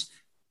touchdowns.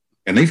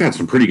 And they've had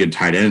some pretty good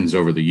tight ends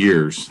over the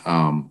years.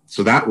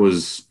 So that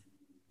was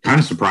kind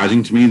of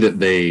surprising to me that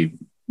they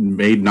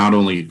made not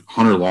only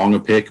Hunter Long a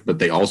pick, but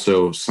they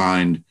also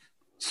signed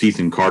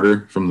Ethan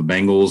Carter from the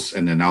Bengals.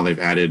 And then now they've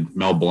added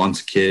Mel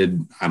Blount's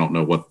kid. I don't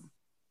know what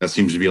that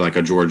seems to be, like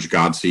a George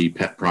Godsey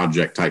pet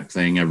project type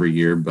thing every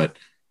year. But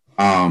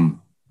I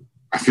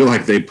feel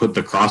like they put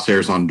the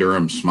crosshairs on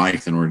Durham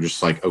Smythe and we're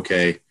just like,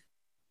 okay,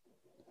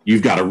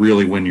 you've got to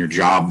really win your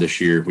job this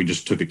year. We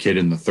just took a kid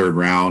in the 3rd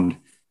round.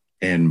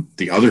 And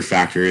the other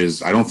factor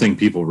is, I don't think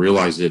people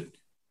realize it,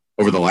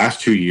 over the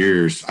last 2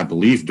 years, I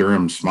believe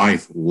Durham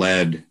Smythe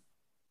led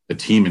the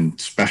team in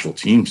special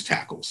teams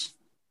tackles.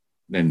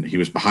 Then he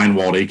was behind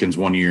Walt Aikens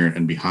one year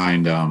and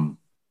behind,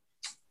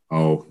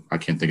 I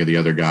can't think of the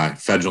other guy,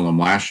 Fedulum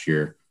last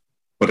year.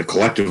 But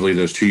collectively,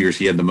 those 2 years,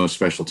 he had the most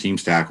special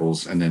teams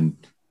tackles. And then,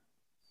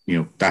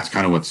 that's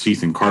kind of what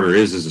Ethan Carter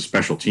is a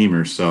special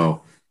teamer.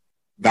 So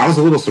that was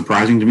a little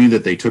surprising to me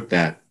that they took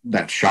that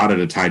shot at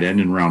a tight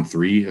end in round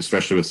 3,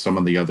 especially with some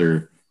of the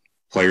other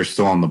players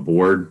still on the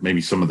board,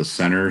 maybe some of the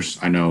centers.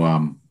 I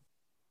know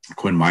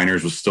Quinn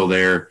Miners was still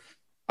there.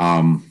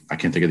 I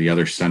can't think of the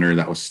other center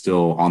that was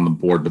still on the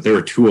board, but there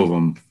were 2 of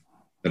them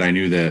that I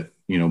knew that,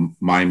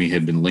 Miami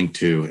had been linked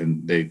to,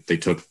 and they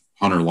took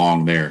Hunter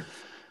Long there.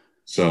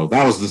 So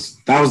that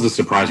was the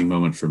surprising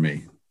moment for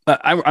me.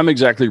 I'm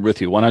exactly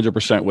with you,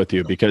 100% with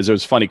you, because it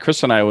was funny.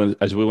 Chris and I,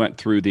 as we went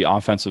through the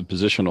offensive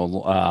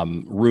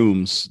positional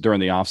rooms during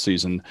the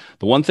offseason,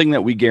 the one thing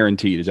that we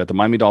guaranteed is that the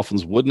Miami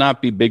Dolphins would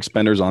not be big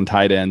spenders on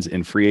tight ends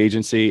in free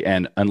agency.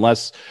 And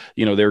unless,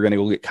 they were going to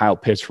go get Kyle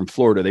Pitts from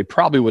Florida, they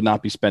probably would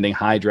not be spending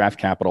high draft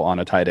capital on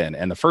a tight end.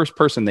 And the first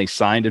person they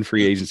signed in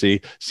free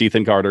agency,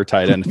 Ethan Carter,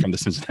 tight end from the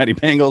Cincinnati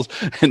Bengals.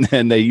 And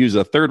then they use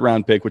a 3rd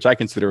round pick, which I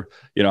consider,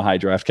 high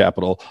draft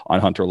capital,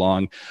 on Hunter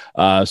Long.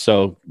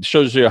 So it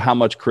shows you how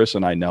much Chris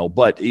and I know.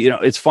 But,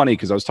 it's funny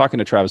because I was talking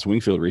to Travis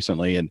Wingfield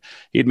recently, and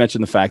he had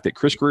mentioned the fact that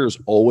Chris Grier is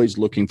always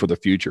looking for the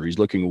future. He's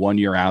looking 1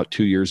 year out,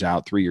 2 years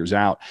out, 3 years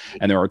out.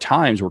 And there are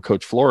times where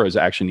Coach Flores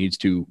actually needs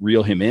to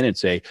reel him in and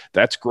say,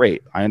 that's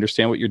great. I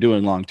understand what you're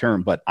doing long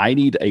term, but I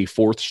need a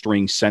 4th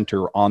string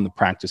center on the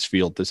practice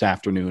field this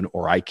afternoon,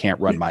 or I can't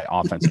run my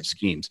offensive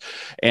schemes.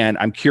 And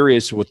I'm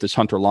curious with this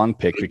Hunter Long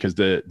pick, because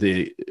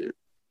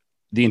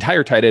the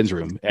entire tight ends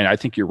room, and I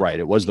think you're right,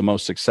 it was the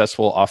most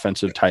successful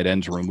offensive tight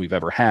ends room we've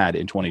ever had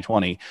in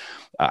 2020.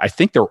 I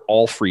think they're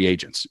all free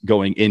agents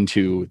going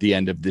into the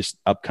end of this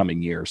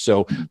upcoming year.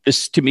 So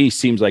this, to me,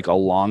 seems like a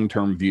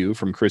long-term view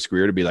from Chris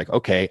Grier to be like,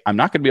 okay, I'm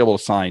not going to be able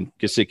to sign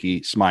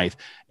Gesicki, Smythe,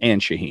 and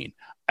Shaheen.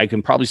 I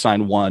can probably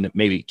sign 1,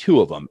 maybe 2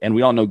 of them. And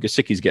we all know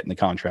Gesicki's getting the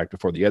contract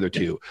before the other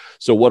 2.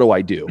 So what do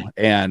I do?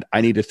 And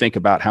I need to think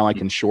about how I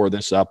can shore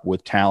this up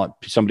with talent,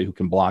 somebody who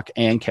can block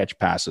and catch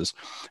passes.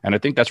 And I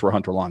think that's where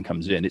Hunter Long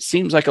comes in. It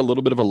seems like a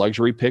little bit of a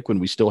luxury pick when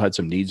we still had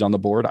some needs on the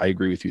board. I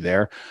agree with you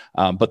there.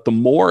 But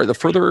the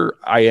further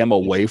I am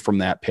away from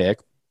that pick,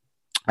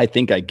 I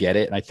think I get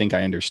it. And I think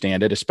I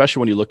understand it,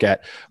 especially when you look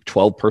at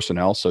 12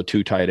 personnel. So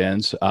 2 tight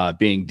ends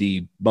being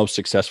the most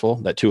successful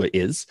that Tua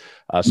is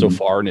so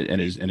far in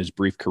his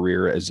brief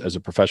career as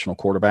a professional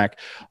quarterback.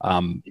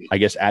 I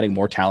guess adding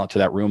more talent to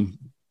that room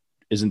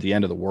isn't the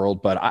end of the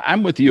world, but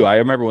I'm with you. I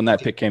remember when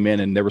that pick came in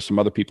and there were some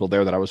other people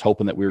there that I was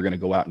hoping that we were going to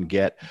go out and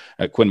get,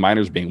 Quinn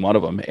Miners being one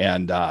of them.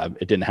 And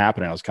it didn't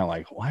happen. And I was kind of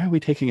like, why are we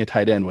taking a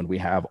tight end when we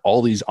have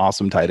all these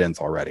awesome tight ends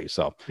already?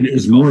 So it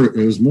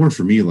was more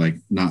for me, like,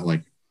 not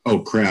like, oh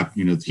crap,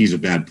 he's a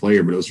bad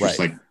player, but it was just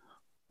like,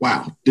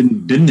 wow,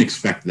 didn't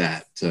expect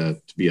that to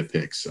be a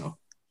pick. So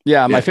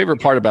yeah, my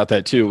favorite part about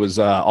that too was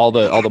all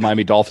the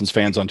Miami Dolphins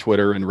fans on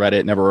Twitter and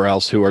Reddit and everywhere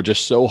else who are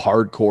just so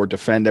hardcore,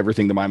 defend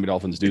everything the Miami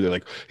Dolphins do. They're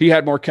like, he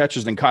had more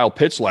catches than Kyle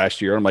Pitts last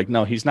year. I'm like,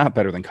 no, he's not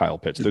better than Kyle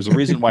Pitts. There's a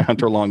reason why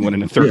Hunter Long went in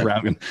the 3rd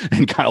round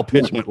and Kyle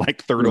Pitts went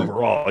like 3rd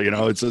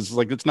overall. It's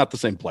like, it's not the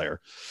same player.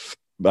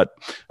 But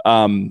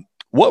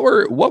What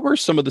were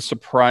some of the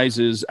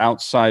surprises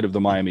outside of the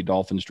Miami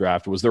Dolphins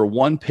draft? Was there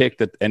one pick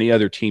that any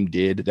other team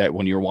did that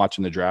when you were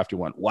watching the draft, you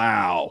went,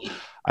 wow,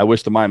 I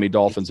wish the Miami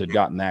Dolphins had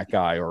gotten that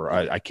guy, or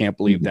I can't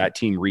believe that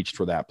team reached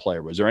for that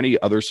player? Was there any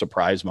other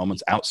surprise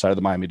moments outside of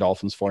the Miami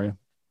Dolphins for you?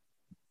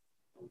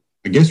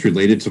 I guess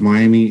related to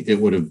Miami, it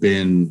would have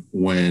been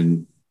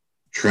when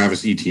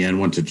Travis Etienne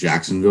went to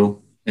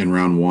Jacksonville in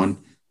round 1.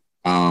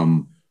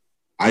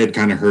 I had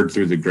kind of heard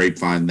through the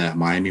grapevine that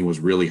Miami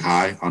was really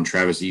high on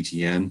Travis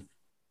Etienne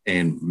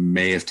and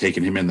may have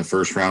taken him in the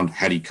first round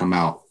had he come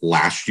out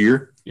last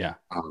year. Yeah.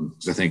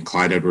 Because I think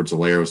Clyde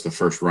Edwards-Helaire was the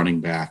first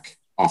running back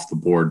off the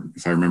board,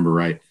 if I remember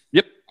right.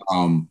 Yep.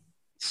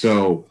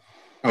 So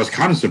I was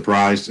kind of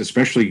surprised,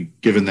 especially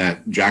given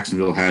that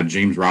Jacksonville had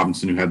James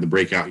Robinson, who had the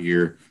breakout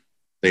year.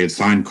 They had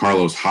signed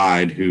Carlos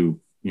Hyde, who,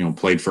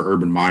 played for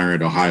Urban Meyer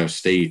at Ohio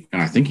State.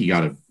 And I think he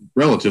got a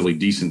relatively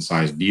decent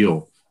sized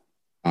deal,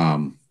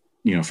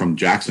 from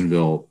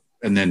Jacksonville.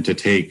 And then to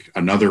take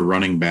another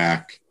running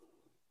back,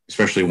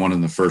 especially one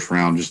in the first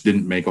round, just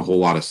didn't make a whole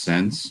lot of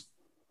sense.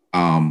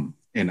 And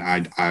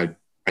I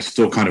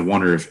still kind of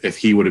wonder if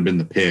he would have been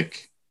the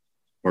pick,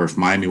 or if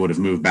Miami would have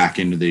moved back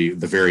into the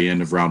very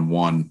end of round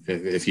 1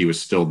 if he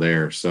was still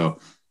there. So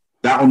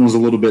that one was a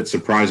little bit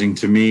surprising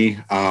to me.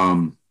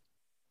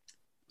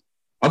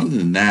 Other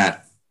than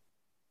that,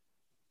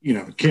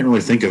 can't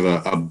really think of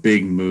a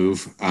big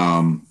move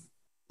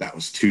that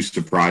was too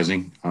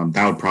surprising.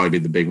 That would probably be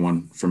the big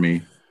one for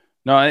me.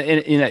 No,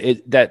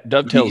 that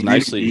dovetails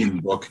nicely. Ian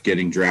Book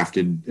getting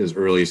drafted as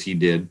early as he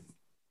did.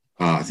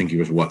 I think he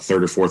was, 3rd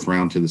or 4th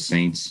round to the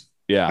Saints.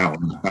 Yeah.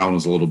 That one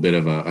was a little bit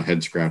of a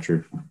head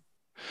scratcher.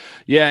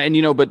 Yeah. And,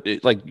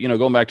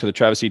 going back to the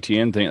Travis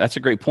Etienne thing, that's a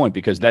great point,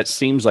 because that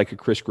seems like a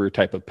Chris Grier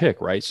type of pick,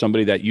 right?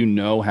 Somebody that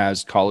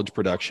has college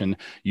production,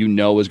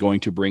 is going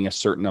to bring a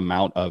certain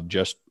amount of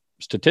just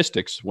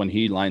statistics when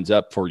he lines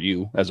up for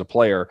you as a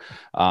player.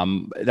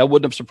 That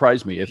wouldn't have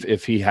surprised me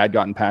if he had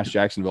gotten past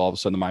Jacksonville. All of a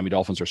sudden the Miami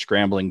Dolphins are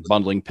scrambling,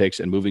 bundling picks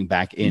and moving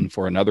back in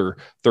for another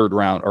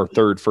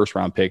first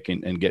round pick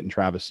and getting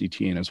Travis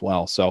Etienne as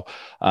well. So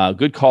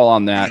good call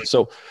on that.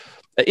 So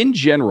in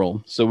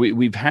general,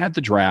 we've had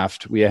the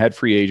draft, we had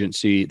free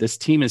agency. This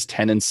team is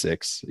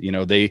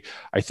 10-6.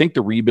 I think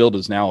the rebuild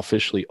is now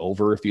officially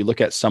over. If you look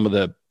at some of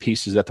the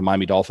pieces that the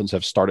Miami Dolphins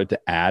have started to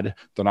add,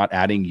 they're not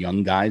adding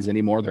young guys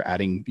anymore. They're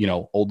adding,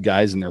 old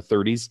guys in their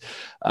 30s.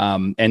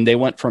 And they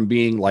went from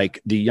being like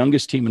the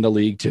youngest team in the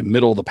league to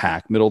middle of the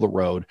pack, middle of the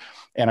road.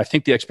 And I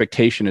think the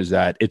expectation is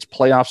that it's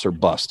playoffs or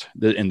bust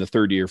in the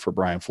third year for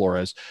Brian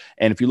Flores.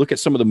 And if you look at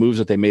some of the moves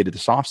that they made at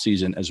this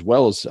offseason, as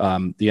well as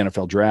the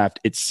NFL draft,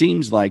 it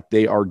seems like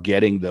they are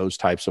getting those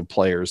types of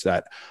players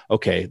that,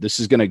 okay, this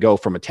is going to go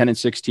from a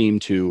 10-6 team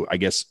to, I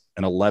guess,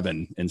 an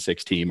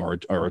 11-6 team or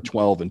a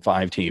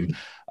 12-5 team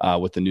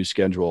with the new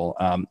schedule.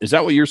 Is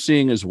that what you're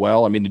seeing as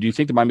well? I mean, do you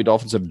think the Miami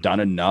Dolphins have done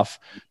enough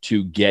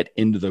to get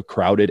into the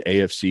crowded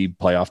AFC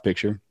playoff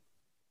picture?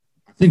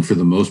 I think for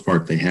the most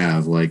part they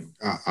have. Like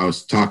I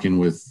was talking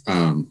with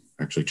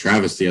actually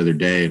Travis the other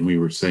day, and we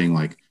were saying,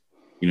 like,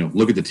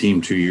 look at the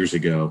team 2 years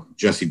ago.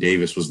 Jesse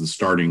Davis was the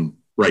starting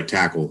right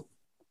tackle.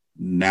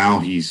 Now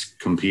he's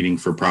competing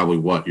for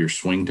probably your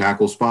swing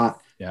tackle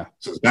spot. Yeah.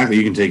 So the fact that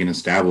you can take an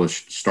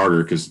established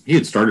starter, because he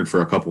had started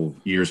for a couple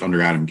years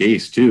under Adam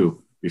Gase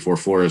too before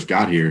Flores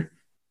got here.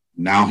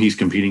 Now he's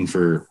competing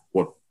for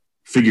what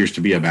figures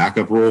to be a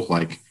backup role.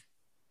 Like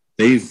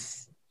they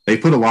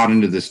put a lot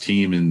into this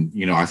team,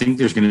 and I think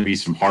there's going to be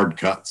some hard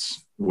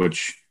cuts,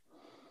 which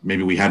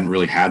maybe we hadn't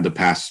really had the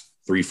past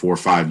 3, 4,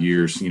 5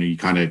 years. You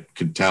kind of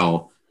could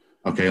tell,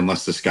 okay,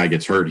 unless this guy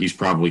gets hurt, he's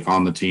probably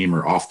on the team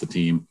or off the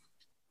team.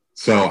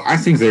 So I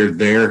think they're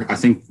there. I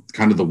think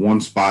kind of the one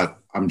spot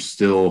I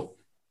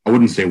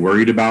wouldn't say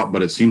worried about,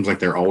 but it seems like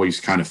they're always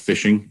kind of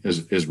fishing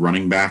is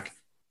running back.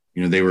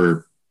 They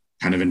were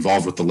kind of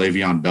involved with the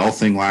Le'Veon Bell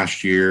thing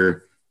last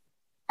year.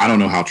 I don't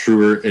know how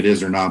true it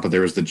is or not, but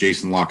there was the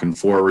Jason La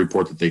Canfora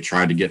report that they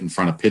tried to get in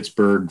front of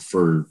Pittsburgh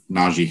for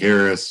Najee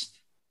Harris.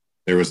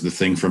 There was the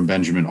thing from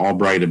Benjamin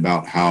Albright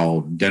about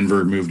how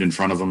Denver moved in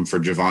front of them for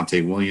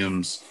Javonte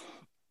Williams.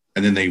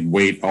 And then they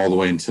wait all the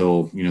way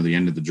until, the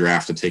end of the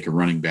draft to take a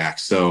running back.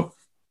 So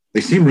they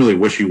seem really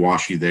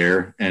wishy-washy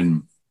there.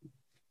 And,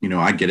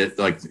 I get it.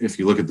 Like, if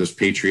you look at those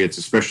Patriots,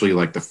 especially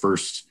like the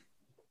first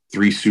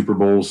 3 Super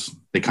Bowls,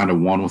 they kind of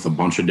won with a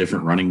bunch of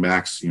different running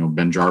backs,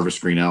 Ben Jarvis,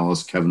 Green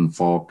Ellis, Kevin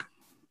Falk.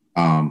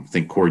 I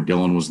think Corey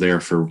Dillon was there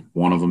for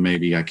one of them,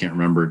 maybe. I can't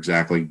remember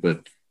exactly,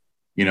 but,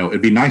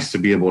 it'd be nice to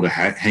be able to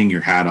hang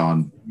your hat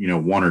on,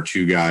 1 or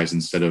 2 guys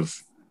instead of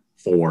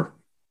 4.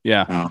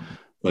 Yeah.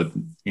 But,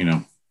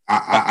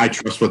 I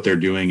trust what they're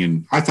doing.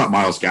 And I thought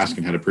Myles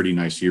Gaskin had a pretty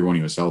nice year when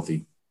he was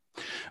healthy.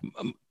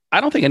 I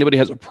don't think anybody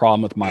has a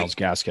problem with Myles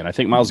Gaskin. I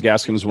think Myles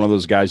Gaskin is one of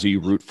those guys that you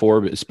root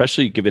for,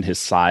 especially given his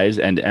size.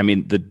 And I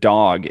mean, the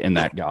dog in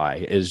that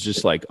guy is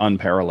just like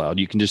unparalleled.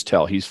 You can just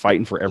tell he's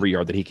fighting for every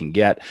yard that he can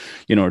get.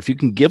 You know, if you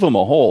can give him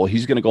a hole,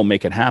 he's going to go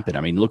make it happen.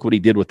 I mean, look what he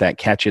did with that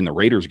catch in the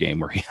Raiders game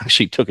where he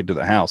actually took it to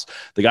the house.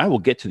 The guy will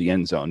get to the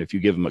end zone if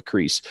you give him a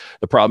crease.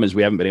 The problem is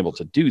we haven't been able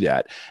to do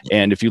that.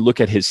 And if you look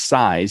at his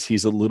size,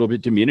 he's a little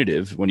bit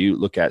diminutive when you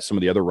look at some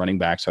of the other running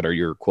backs that are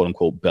your quote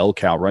unquote bell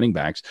cow running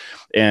backs.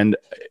 And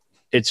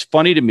it's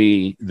funny to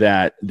me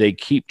that they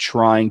keep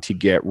trying to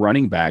get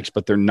running backs,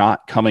 but they're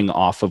not coming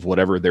off of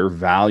whatever their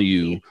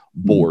value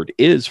board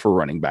is for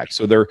running backs.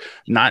 So they're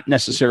not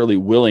necessarily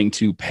willing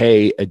to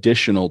pay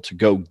additional to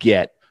go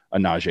get a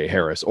Najee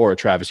Harris or a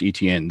Travis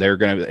Etienne. They're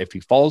going to, if he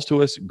falls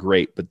to us,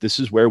 great, but this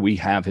is where we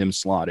have him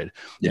slotted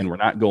and we're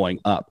not going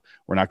up.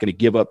 We're not going to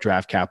give up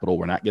draft capital.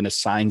 We're not going to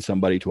sign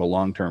somebody to a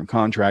long-term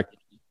contract.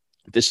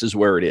 This is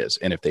where it is.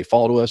 And if they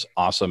fall to us,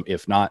 awesome.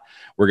 If not,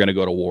 we're going to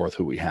go to war with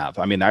who we have.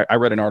 I mean, I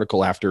read an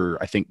article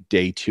after, I think,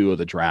 day 2 of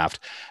the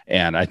draft,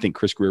 and I think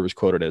Chris Greer was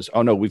quoted as,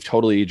 oh, no, we've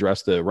totally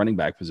addressed the running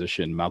back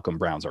position. Malcolm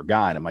Brown's our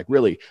guy. And I'm like,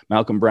 really?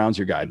 Malcolm Brown's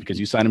your guy because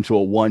you signed him to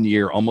a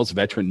 1-year, almost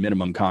veteran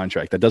minimum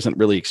contract. That doesn't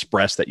really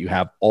express that you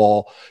have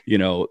all, you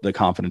know, the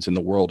confidence in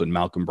the world in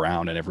Malcolm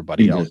Brown and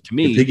everybody else. To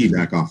me, to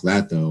piggyback off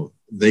that, though,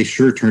 they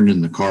sure turned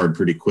in the card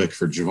pretty quick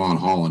for Javon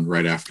Holland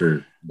right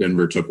after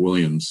Denver took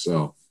Williams.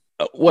 So.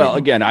 Well,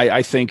 again,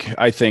 I think,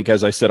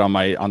 as I said on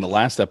the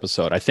last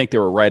episode, I think they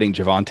were writing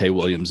Javonte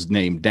Williams'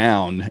 name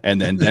down, and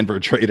then Denver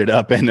traded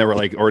up, and they were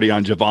like already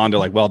on Javon. They're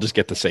like, well, just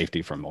get the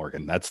safety from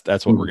Oregon. That's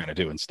what we're going to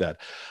do instead.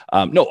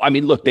 No, I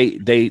mean, look,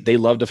 they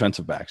love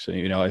defensive backs.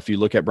 You know, if you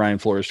look at Brian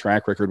Flores'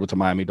 track record with the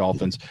Miami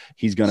Dolphins,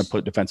 he's going to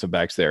put defensive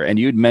backs there. And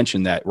you'd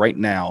mentioned that right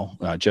now,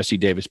 Jesse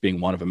Davis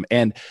being one of them,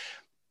 and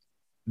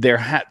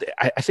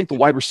I think the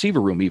wide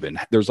receiver room, even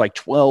there's like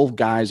 12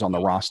 guys on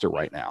the roster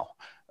right now.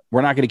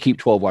 We're not going to keep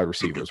 12 wide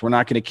receivers. We're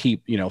not going to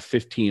keep,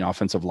 15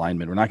 offensive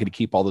linemen. We're not going to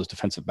keep all those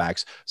defensive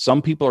backs.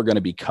 Some people are going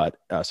to be cut.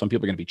 Some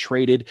people are going to be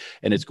traded,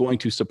 and it's going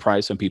to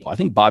surprise some people. I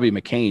think Bobby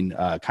McCain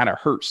kind of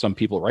hurt some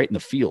people right in the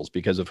fields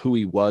because of who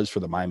he was for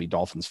the Miami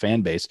Dolphins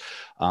fan base.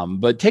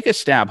 But take a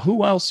stab.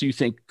 Who else do you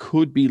think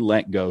could be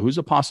let go? Who's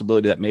a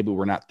possibility that maybe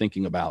we're not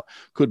thinking about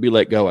could be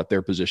let go at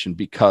their position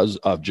because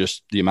of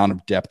just the amount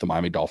of depth the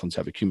Miami Dolphins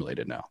have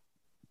accumulated now?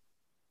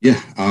 Yeah,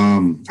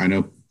 I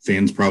know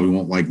fans probably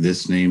won't like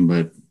this name,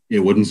 but it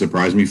wouldn't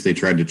surprise me if they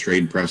tried to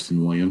trade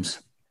Preston Williams.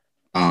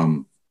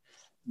 I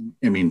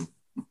mean,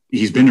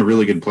 he's been a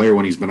really good player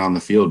when he's been on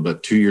the field,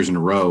 but 2 years in a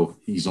row,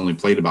 he's only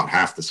played about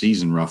half the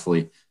season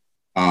roughly.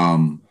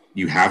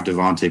 You have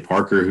Devontae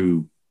Parker,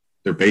 who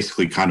they're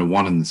basically kind of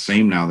one and the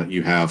same now that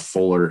you have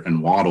Fuller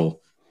and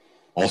Waddle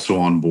also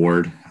on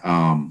board.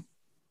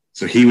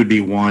 So he would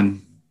be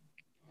one.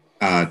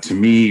 To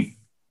me,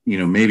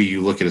 maybe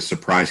you look at a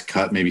surprise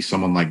cut, maybe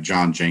someone like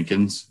John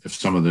Jenkins, if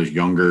some of those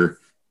younger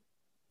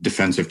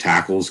defensive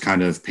tackles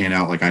kind of pan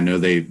out. Like I know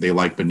they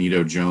like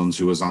Benito Jones,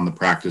 who was on the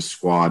practice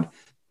squad.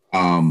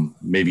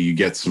 Maybe you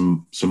get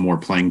some more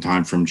playing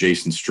time from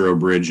Jason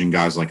Strowbridge and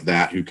guys like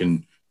that who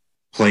can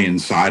play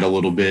inside a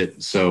little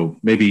bit. So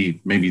maybe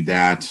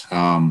that.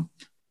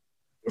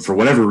 For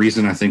whatever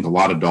reason, I think a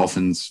lot of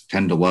Dolphins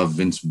tend to love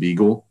Vince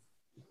Beagle,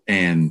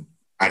 and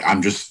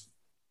I'm just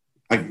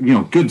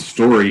good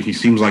story. He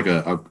seems like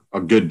a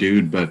good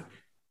dude, but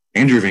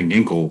Andrew Van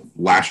Ginkel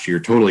last year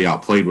totally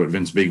outplayed what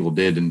Vince Beagle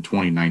did in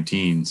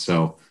 2019.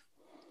 So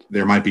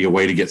there might be a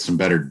way to get some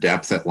better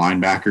depth at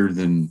linebacker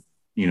than,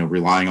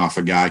 relying off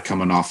a guy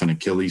coming off an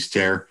Achilles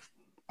tear.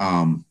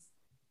 So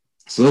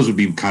those would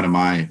be kind of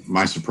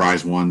my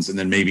surprise ones. And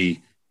then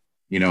maybe,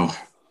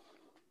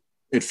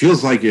 it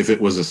feels like if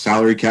it was a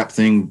salary cap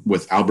thing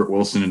with Albert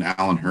Wilson and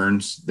Alan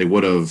Hearns, they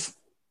would have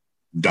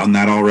done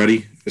that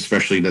already,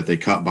 especially that they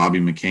cut Bobby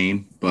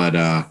McCain.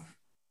 But,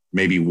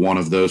 maybe one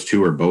of those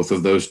two or both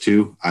of those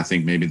two. I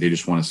think maybe they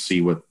just want to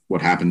see what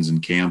happens in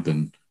camp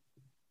and,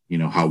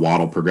 how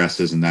Waddle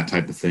progresses and that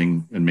type of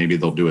thing. And maybe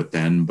they'll do it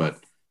then, but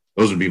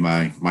those would be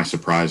my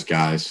surprise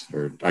guys,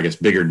 or I guess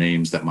bigger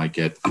names that might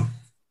get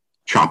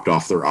chopped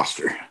off the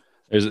roster.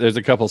 There's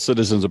a couple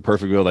citizens of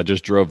Perfectville that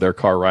just drove their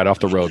car right off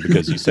the road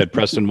because you said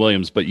Preston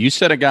Williams, but you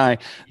said a guy,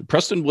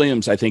 Preston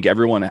Williams, I think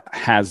everyone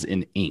has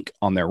in ink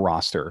on their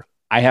roster.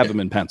 I have him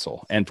in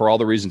pencil, and for all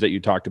the reasons that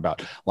you talked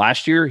about.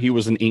 Last year, he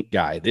was an ink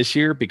guy. This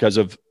year, because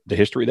of the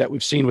history that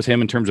we've seen with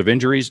him in terms of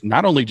injuries,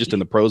 not only just in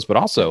the pros, but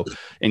also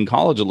in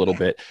college a little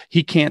bit,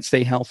 he can't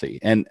stay healthy.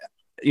 And,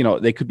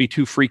 they could be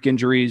 2 freak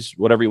injuries,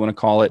 whatever you want to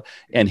call it,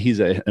 and he's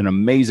an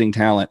amazing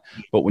talent.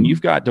 But when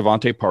you've got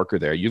Devontae Parker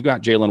there, you've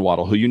got Jalen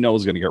Waddle, who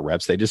is going to get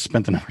reps. They just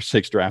spent the number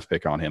 6 draft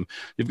pick on him.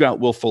 You've got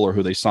Will Fuller,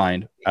 who they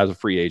signed as a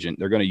free agent.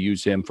 They're going to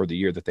use him for the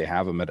year that they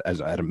have him at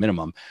a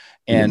minimum.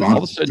 And all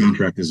of a sudden,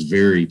 contract is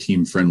very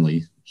team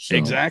friendly. So.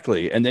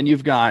 Exactly. And then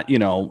you've got,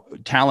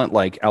 talent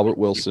like Albert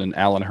Wilson,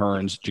 Alan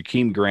Hearns,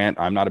 Jakeem Grant.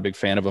 I'm not a big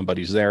fan of him, but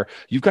he's there.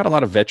 You've got a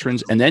lot of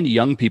veterans, and then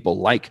young people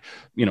like,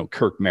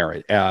 Kirk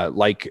Merritt,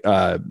 like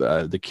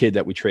the kid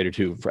that we traded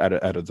to out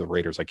of the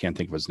Raiders. I can't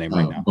think of his name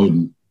right now.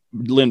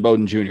 Lynn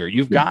Bowden Jr.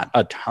 You've got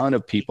a ton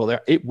of people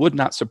there. It would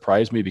not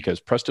surprise me because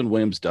Preston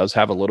Williams does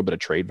have a little bit of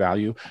trade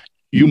value.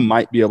 You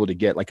might be able to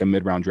get like a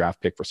mid-round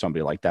draft pick for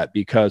somebody like that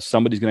because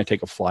somebody's going to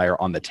take a flyer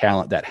on the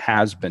talent that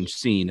has been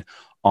seen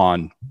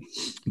on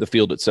the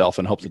field itself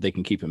and hope that they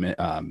can keep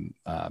him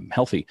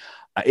healthy.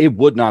 It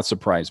would not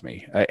surprise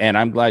me. And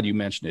I'm glad you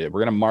mentioned it. We're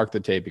going to mark the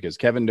tape because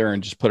Kevin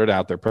Dern just put it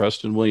out there.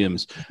 Preston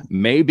Williams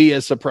may be a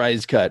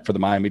surprise cut for the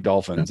Miami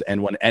Dolphins.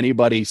 And when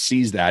anybody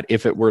sees that,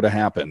 if it were to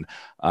happen,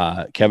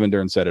 Kevin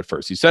Dern said it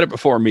first. He said it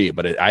before me,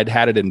 but I'd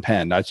had it in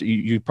pen.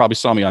 You probably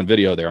saw me on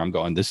video there. I'm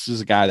going, this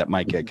is a guy that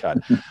might get cut.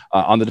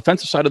 On the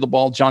defensive side of the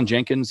ball, John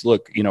Jenkins,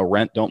 look,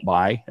 rent, don't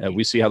buy.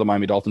 We see how the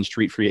Miami Dolphins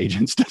treat free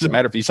agents. Doesn't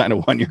matter if you sign a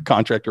 1-year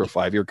contract or a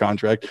 5-year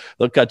contract.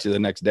 They'll cut you the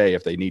next day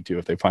if they need to,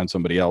 if they find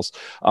somebody else.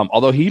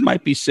 Although he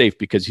might be safe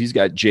because he's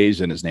got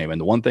J's in his name. And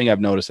the one thing I've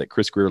noticed that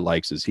Chris Greer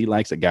likes is he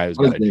likes a guy who's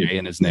got a J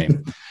in his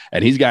name.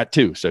 And he's got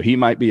 2. So he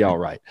might be all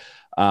right.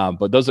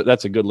 But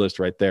that's a good list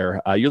right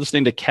there. You're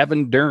listening to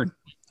Kevin Dern,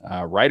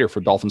 writer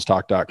for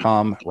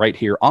DolphinsTalk.com, right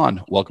here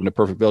on Welcome to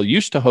Perfectville.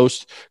 Used to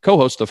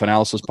co-host the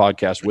Finalysis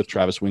podcast with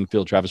Travis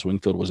Wingfield. Travis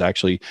Wingfield was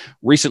actually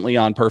recently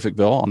on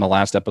Perfectville on the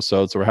last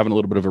episode. So we're having a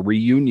little bit of a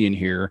reunion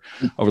here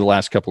over the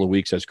last couple of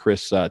weeks as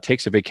Chris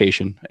takes a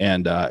vacation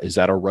and is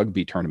at a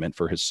rugby tournament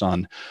for his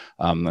son.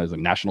 There's a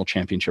national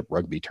championship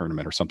rugby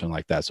tournament or something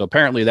like that. So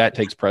apparently that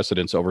takes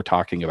precedence over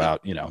talking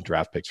about,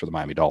 draft picks for the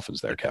Miami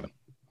Dolphins there, Kevin.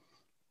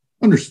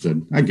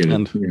 Understood. I get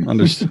it.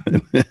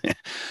 Understood.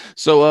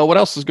 So what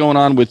else is going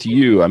on with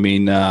you? I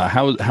mean,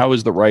 how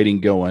is the writing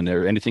going?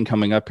 Or anything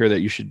coming up here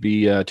that you should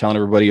be telling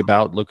everybody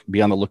about?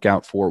 Be on the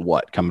lookout for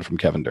what coming from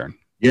Kevin Dern?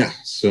 Yeah.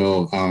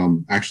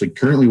 So actually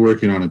currently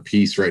working on a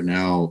piece right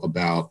now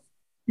about,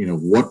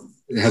 what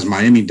has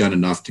Miami done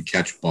enough to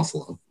catch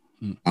Buffalo?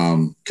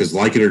 Because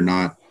like it or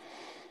not,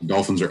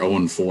 Dolphins are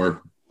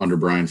 0-4 under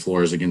Brian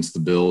Flores against the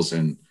Bills.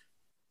 And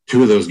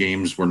 2 of those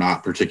games were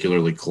not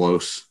particularly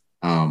close.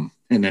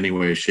 In any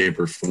way, shape,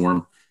 or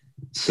form.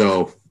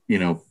 So,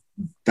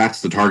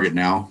 that's the target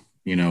now.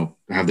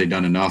 Have they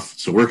done enough?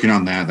 So working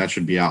on that. That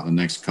should be out in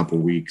the next couple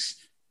of weeks.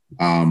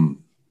 Have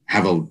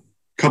a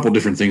couple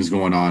different things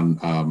going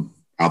on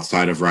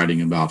outside of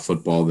writing about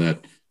football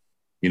that,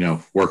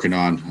 working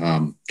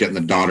on getting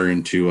the daughter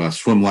into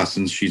swim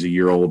lessons. She's a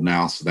year old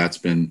now. So that's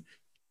been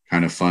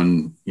kind of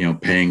fun,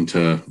 paying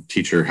to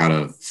teach her how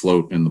to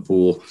float in the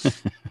pool,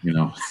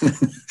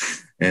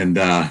 and,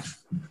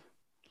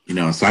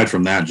 aside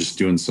from that, just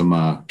doing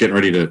some getting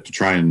ready to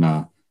try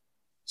and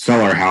sell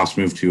our house,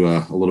 move to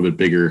a little bit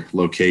bigger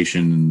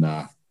location,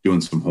 and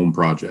doing some home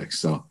projects.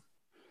 So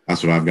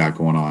that's what I've got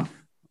going on.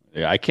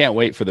 Yeah, I can't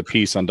wait for the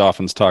piece on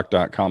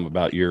DolphinsTalk.com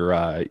about your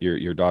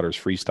daughter's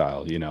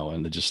freestyle.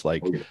 And just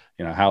like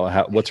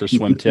how what's her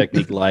swim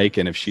technique like,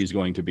 and if she's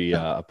going to be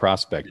a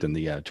prospect in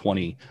the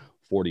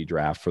 2040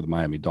 draft for the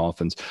Miami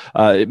Dolphins.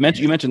 You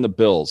mentioned the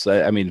Bills.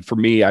 I mean, for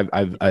me,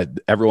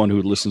 everyone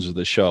who listens to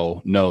the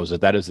show knows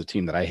that is the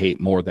team that I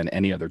hate more than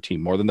any other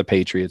team, more than the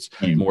Patriots,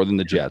 more than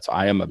the Jets.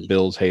 I am a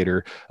Bills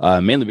hater,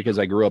 mainly because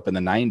I grew up in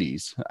the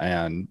 90s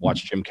and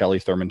watched Jim Kelly,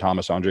 Thurman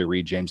Thomas, Andre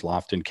Reed, James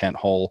Lofton, Kent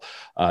Hull,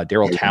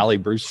 Darryl Talley,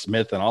 Bruce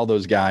Smith, and all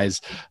those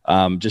guys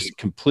just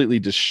completely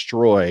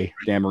destroy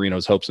Dan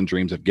Marino's hopes and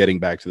dreams of getting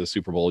back to the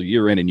Super Bowl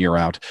year in and year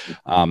out.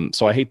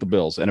 So I hate the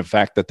Bills. And the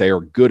fact that they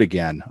are good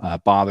again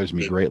bothers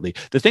me greatly.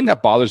 The thing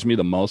that bothers me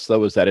the most,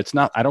 though, is that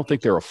I don't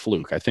think they're a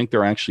fluke. I think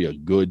they're actually a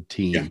good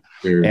team.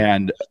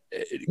 And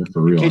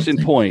case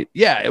in point,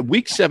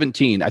 week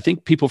 17, I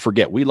think people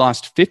forget we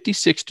lost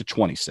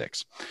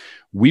 56-26.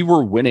 We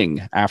were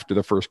winning after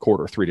the first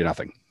quarter,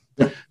 3-0.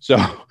 So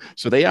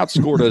they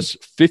outscored us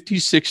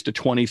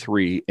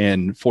 56-23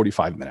 in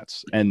 45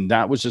 minutes. And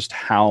that was just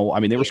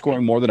they were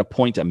scoring more than a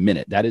point a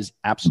minute. That is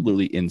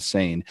absolutely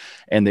insane.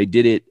 And they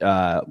did it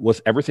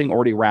with everything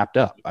already wrapped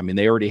up. I mean,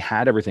 they already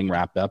had everything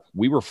wrapped up.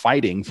 We were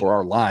fighting for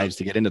our lives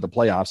to get into the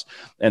playoffs,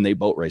 and they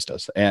boat raced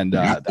us. And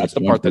that's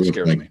the part that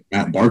scares me.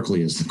 Matt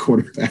Barkley is the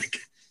quarterback.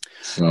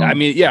 So. I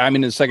mean,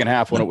 in the second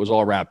half when it was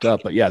all wrapped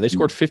up, but they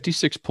scored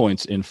 56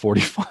 points in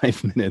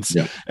 45 minutes.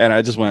 Yeah. And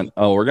I just went,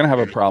 we're going to have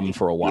a problem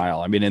for a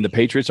while. I mean, and the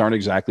Patriots aren't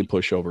exactly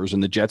pushovers,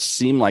 and the Jets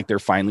seem like they're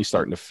finally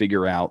starting to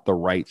figure out the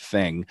right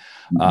thing.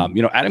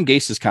 Adam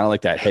Gase is kind of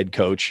like that head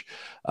coach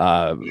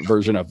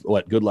version of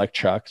Good Luck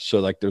Chuck. So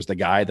like there's the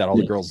guy that all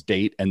the girls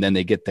date, and then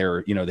they get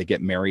they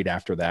get married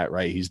after that,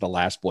 right? He's the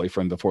last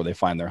boyfriend before they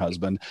find their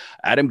husband.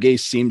 Adam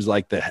Gase seems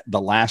like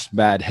the last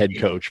bad head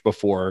coach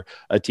before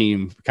a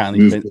team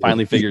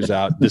finally figures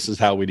out this is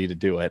how we need to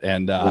do it.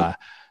 And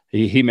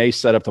he may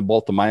set up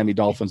both the Miami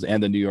Dolphins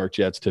and the New York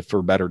Jets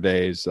for better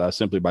days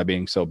simply by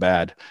being so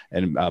bad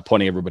and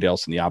pointing everybody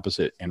else in the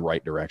opposite and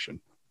right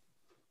direction.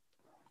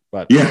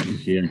 But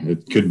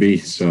it could be.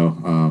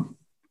 So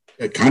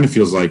it kind of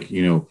feels like,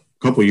 a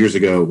couple of years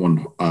ago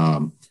when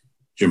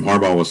Jim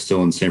Harbaugh was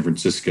still in San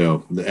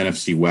Francisco, the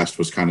NFC West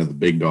was kind of the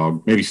big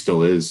dog, maybe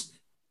still is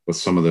with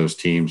some of those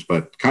teams,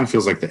 but kind of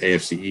feels like the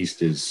AFC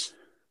East is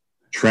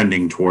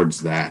trending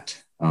towards that,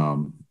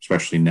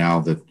 especially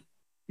now that,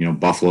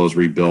 Buffalo's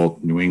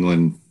rebuilt, New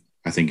England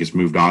I think has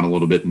moved on a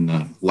little bit in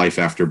the life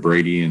after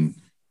Brady. And,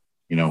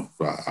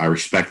 I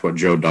respect what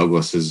Joe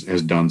Douglas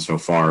has done so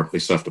far. They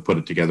still have to put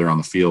it together on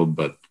the field.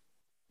 But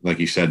like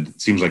you said,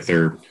 it seems like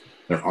they're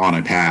on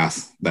a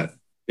path that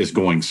is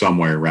going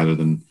somewhere rather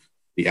than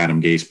the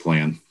Adam Gase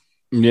plan.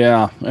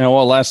 Yeah. And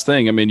well, last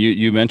thing, I mean,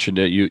 you mentioned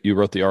it, you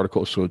wrote the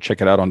article, so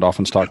check it out on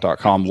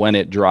dolphinstalk.com when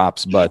it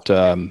drops, but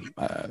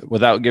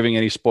without giving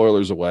any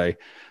spoilers away,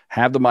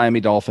 have the Miami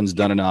Dolphins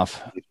done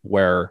enough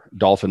where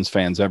Dolphins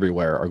fans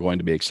everywhere are going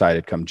to be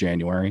excited come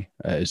January?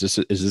 Is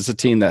this a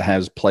team that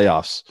has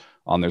playoffs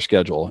on their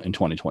schedule in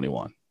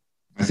 2021?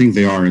 I think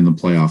they are in the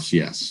playoffs.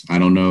 Yes. I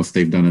don't know if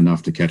they've done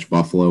enough to catch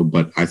Buffalo,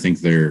 but I think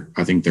they're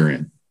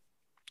in.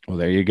 Well,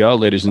 there you go,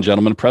 ladies and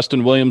gentlemen.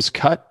 Preston Williams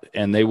cut,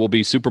 and they will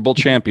be Super Bowl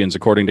champions,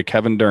 according to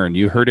Kevin Dern.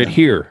 You heard it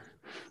here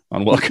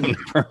on Welcome to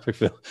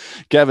Perfectville.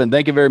 Kevin,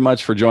 thank you very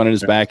much for joining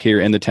us back here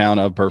in the town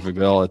of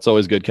Perfectville. It's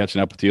always good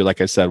catching up with you.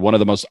 Like I said, one of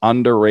the most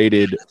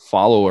underrated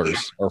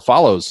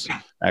follows,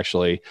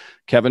 actually,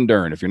 Kevin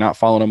Dern. If you're not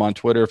following him on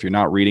Twitter, if you're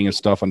not reading his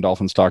stuff on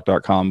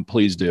dolphinstalk.com,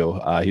 please do.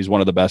 He's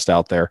one of the best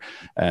out there,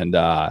 and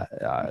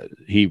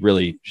he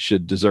really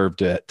should deserve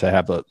to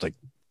have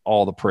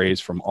all the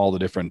praise from all the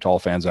different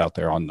Dolphin fans out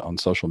there on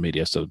social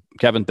media. So,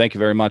 Kevin, thank you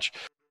very much.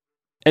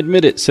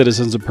 Admit it,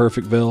 citizens of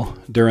Perfectville,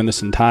 during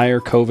this entire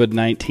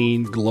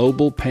COVID-19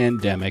 global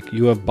pandemic,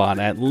 you have bought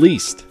at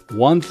least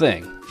one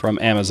thing from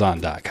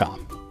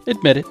Amazon.com.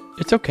 Admit it.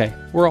 It's okay.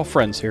 We're all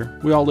friends here.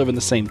 We all live in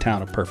the same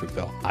town of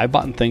Perfectville. I've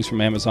bought things from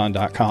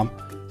Amazon.com.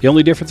 The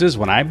only difference is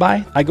when I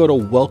buy, I go to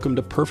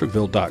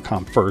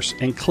welcometoperfectville.com first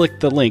and click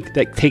the link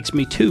that takes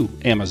me to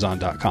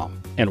Amazon.com.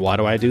 And why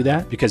do I do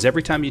that? Because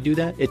every time you do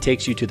that, it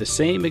takes you to the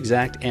same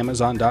exact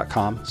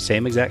Amazon.com,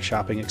 same exact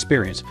shopping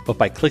experience. But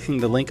by clicking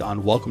the link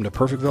on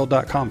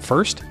welcometoperfectville.com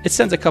first, it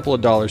sends a couple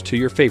of dollars to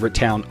your favorite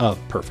town of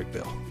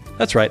Perfectville.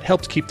 That's right,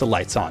 helps keep the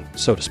lights on,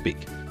 so to speak.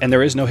 And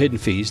there is no hidden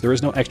fees, there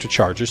is no extra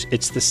charges.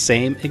 It's the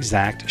same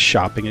exact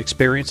shopping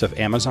experience of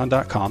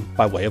Amazon.com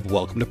by way of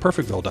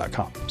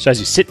welcometoperfectville.com. So as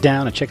you sit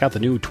down and check out the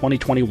new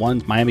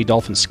 2021 Miami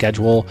Dolphins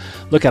schedule,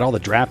 look at all the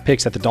draft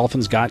picks that the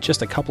Dolphins got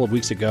just a couple of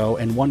weeks ago,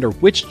 and wonder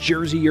which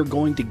jersey you're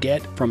going to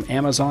get from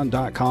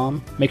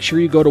Amazon.com, make sure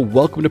you go to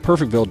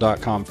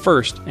welcometoperfectville.com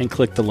first and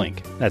click the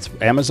link. That's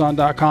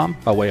Amazon.com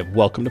by way of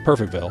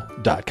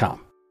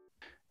welcometoperfectville.com.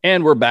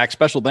 And we're back.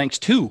 Special thanks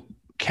to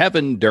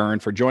Kevin Dern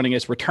for joining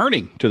us,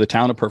 returning to the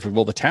town of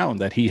Perfectville, the town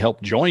that he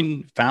helped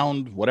join,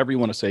 found, whatever you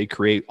want to say,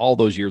 create all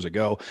those years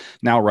ago.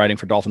 Now writing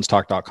for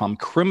dolphinstalk.com,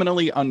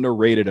 criminally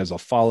underrated as a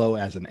follow,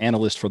 as an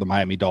analyst for the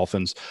Miami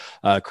Dolphins.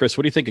 Chris,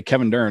 what do you think of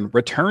Kevin Dern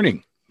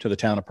returning to the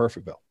town of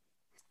Perfectville?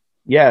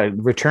 Yeah,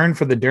 return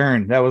for the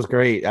Dern. That was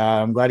great.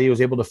 I'm glad he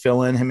was able to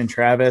fill in, him and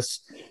Travis.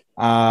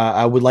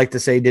 I would like to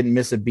say didn't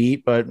miss a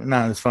beat, but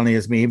not as funny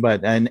as me.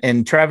 But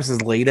and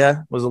Travis's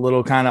Leda was a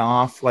little kind of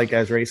off, like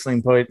as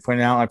Raceling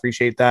pointed out. I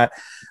appreciate that.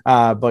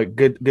 But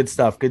good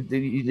stuff. Good.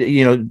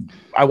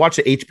 I watched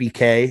the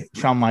HBK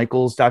Shawn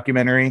Michaels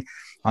documentary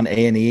on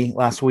A&E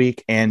last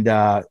week, and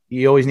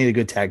you always need a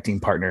good tag team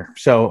partner.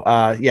 So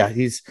yeah,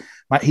 he's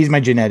my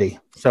Genetti.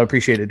 So I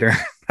appreciate it,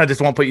 Darren. I just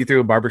won't put you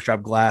through a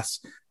barbershop glass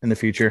in the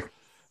future.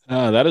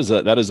 That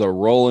is a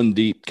rolling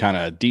deep, kind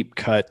of deep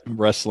cut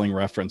wrestling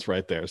reference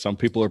right there. Some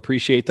people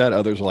appreciate that.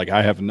 Others are like,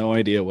 I have no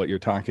idea what you're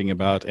talking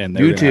about. And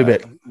they're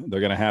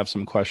going to have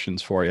some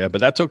questions for you, but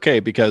that's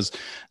okay, because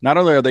not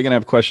only are they going to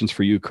have questions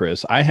for you,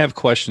 Chris, I have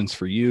questions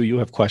for you. You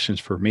have questions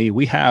for me.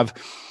 We have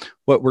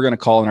what we're going to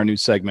call in our new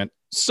segment,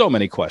 So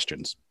Many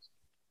Questions.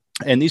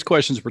 And these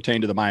questions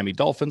pertain to the Miami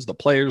Dolphins, the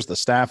players, the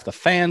staff, the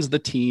fans, the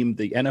team,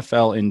 the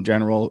NFL in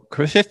general.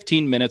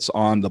 15 minutes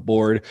on the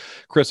board.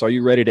 Chris, are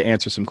you ready to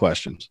answer some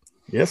questions?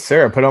 Yes,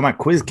 sir. I put on my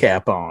quiz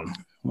cap on.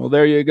 Well,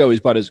 there you go. He's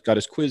got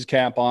his quiz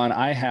cap on.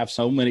 I have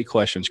so many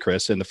questions,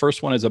 Chris. And the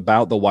first one is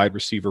about the wide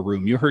receiver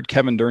room. You heard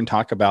Kevin Dern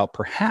talk about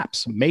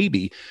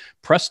maybe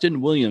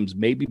Preston Williams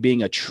maybe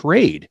being a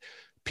trade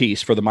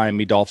piece for the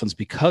Miami Dolphins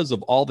because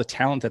of all the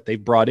talent that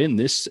they've brought in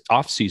this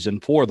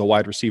offseason for the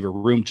wide receiver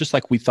room, just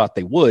like we thought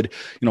they would.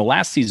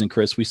 Last season,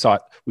 Chris, we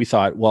thought,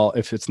 well,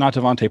 if it's not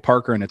Devontae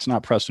Parker and it's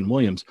not Preston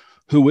Williams,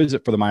 who is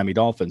it for the Miami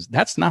Dolphins?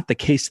 That's not the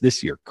case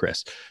this year,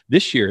 Chris.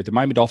 This year, the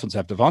Miami Dolphins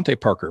have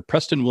Devontae Parker,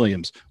 Preston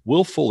Williams,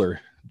 Will Fuller,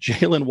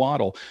 Jalen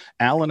Waddle,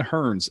 Allen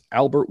Hurns,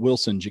 Albert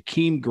Wilson,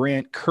 Jakeem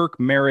Grant, Kirk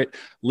Merritt,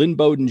 Lynn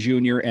Bowden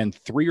Jr., and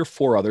 3 or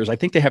 4 others. I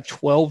think they have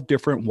 12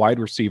 different wide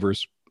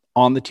receivers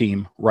on the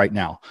team right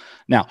now.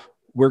 Now,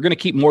 we're going to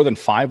keep more than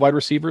 5 wide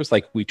receivers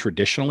like we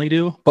traditionally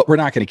do, but we're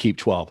not going to keep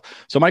 12.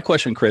 So my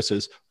question, Chris,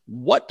 is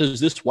what does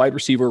this wide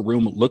receiver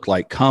room look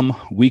like come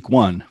week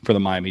 1 for the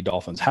Miami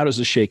Dolphins? How does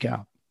this shake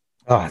out?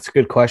 Oh, that's a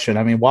good question.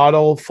 I mean,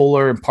 Waddle,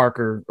 Fuller, and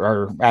Parker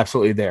are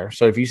absolutely there.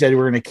 So if you said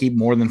we're going to keep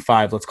more than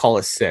 5, let's call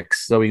it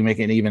 6, so we can make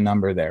an even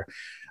number there.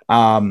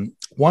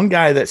 One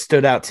guy that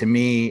stood out to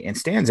me and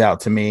stands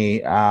out to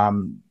me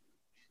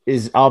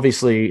is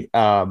obviously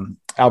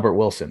Albert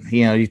Wilson.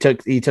 He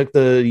took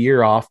the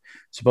year off.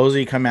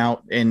 Supposedly came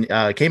out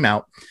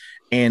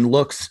and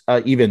looks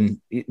even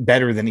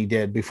better than he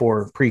did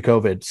before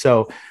pre-COVID.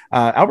 So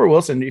Albert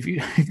Wilson, if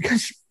you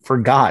guys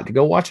forgot to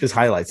go watch his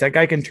highlights, that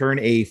guy can turn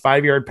a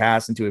 5-yard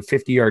pass into a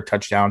 50-yard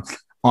touchdown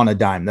on a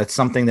dime. That's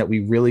something that we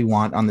really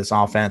want on this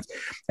offense.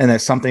 And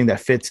that's something that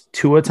fits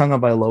Tua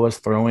Tagovailoa's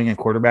throwing and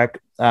quarterback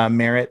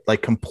merit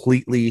like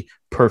completely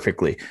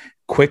perfectly.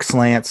 Quick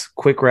slants,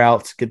 quick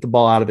routes, get the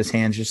ball out of his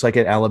hands, just like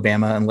at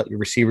Alabama, and let your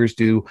receivers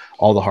do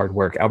all the hard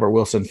work. Albert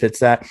Wilson fits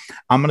that.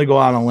 I'm going to go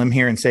out on a limb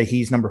here and say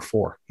he's number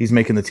 4. He's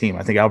making the team.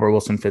 I think Albert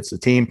Wilson fits the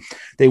team.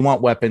 They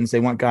want weapons. They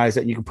want guys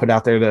that you can put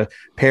out there to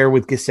pair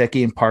with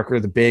Gesicki and Parker,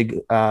 the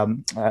big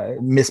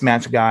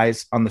mismatch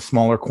guys on the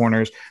smaller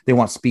corners. They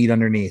want speed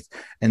underneath,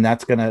 and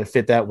that's going to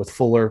fit that with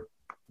Fuller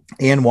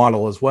and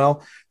Waddle as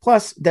well.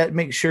 Plus, that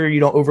makes sure you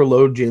don't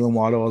overload Jalen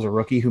Waddle as a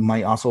rookie, who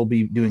might also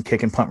be doing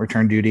kick and punt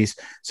return duties.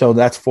 So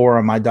that's 4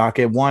 on my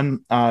docket.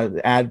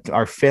 Add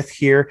our 5th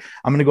here.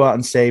 I'm going to go out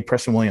and say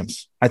Preston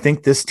Williams. I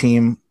think this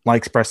team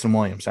likes Preston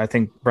Williams. I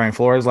think Brian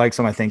Flores likes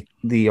him. I think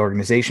the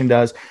organization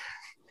does.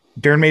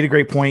 Darren made a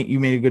great point.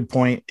 You made a good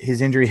point. His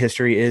injury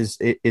history is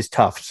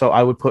tough. So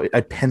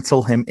I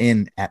pencil him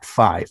in at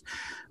 5.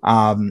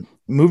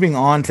 Moving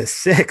on to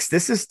 6.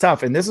 This is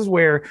tough. And this is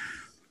where,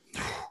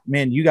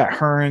 man, you got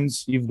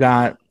Hearns, you've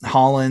got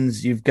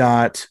Hollins, you've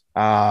got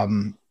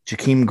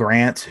Jakeem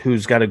Grant,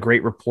 who's got a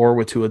great rapport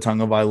with Tua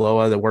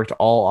Tagovailoa that worked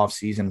all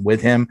offseason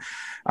with him.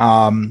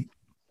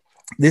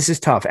 This is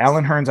tough.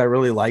 Allen Hearns, I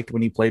really liked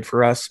when he played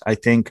for us. I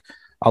think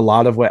a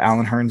lot of what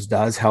Allen Hearns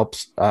does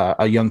helps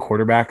a young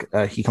quarterback.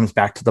 He comes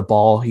back to the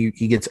ball. He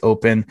gets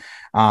open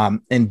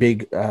in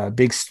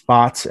big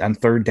spots on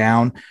third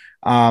down.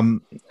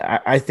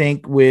 I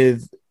think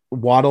with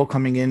Waddle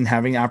coming in,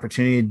 having the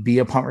opportunity to be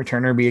a punt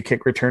returner, be a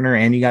kick returner,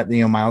 and you got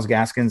Myles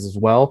Gaskins as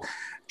well.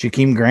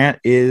 Jakeem Grant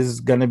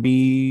is going to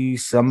be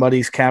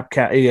somebody's cap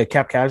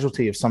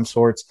casualty of some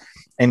sorts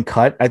and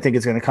cut. I think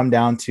it's going to come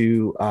down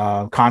to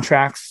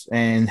contracts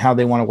and how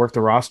they want to work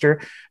the roster.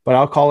 But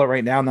I'll call it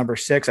right now, number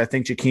 6. I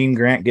think Jakeem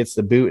Grant gets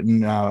the boot,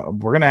 and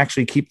we're going to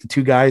actually keep the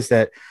 2 guys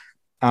that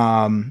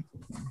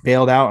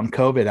bailed out on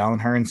COVID, Allen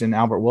Hearns and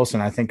Albert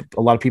Wilson. I think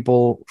a lot of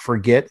people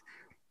forget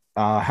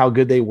how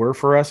good they were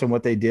for us and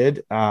what they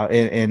did,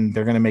 and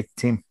they're going to make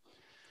the team.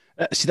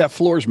 See, that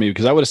floors me,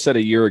 because I would have said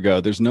a year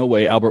ago, there's no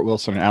way Albert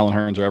Wilson and Allen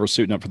Hearns are ever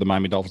suiting up for the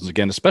Miami Dolphins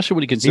again, especially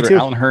when you consider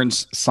Allen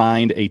Hearns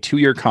signed a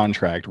 2-year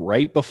contract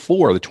right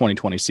before the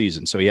 2020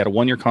 season. So he had a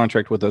 1-year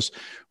contract with us,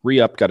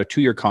 re-upped, got a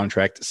 2-year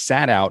contract,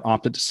 sat out,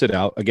 opted to sit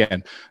out.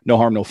 Again, no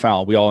harm, no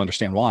foul. We all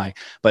understand why.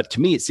 But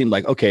to me, it seemed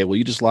like, okay, well,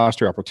 you just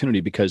lost your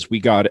opportunity because we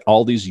got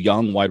all these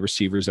young wide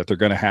receivers that they're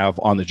going to have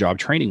on the job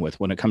training with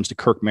when it comes to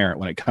Kirk Merritt,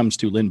 when it comes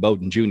to Lynn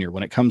Bowden Jr.,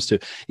 when it comes to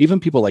even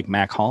people like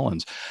Mac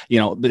Hollins.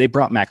 They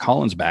brought Mac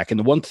Hollins back. And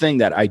the one thing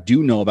that I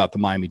do know about the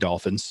Miami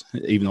Dolphins,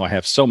 even though I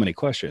have so many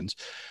questions,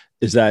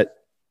 is that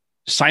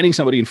signing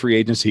somebody in free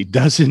agency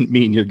doesn't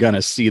mean you're going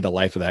to see the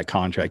life of that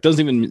contract.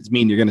 Doesn't even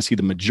mean you're going to see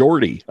the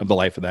majority of the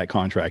life of that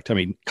contract. I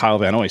mean, Kyle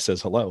Van Noy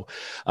says hello.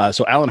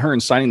 So Allen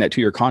Hearns signing that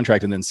 2-year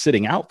contract and then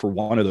sitting out for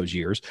one of those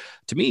years,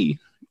 to me,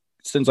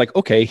 seems like,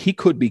 okay, he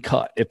could be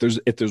cut. If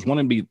there's one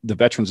to be the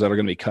veterans that are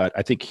going to be cut,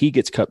 I think he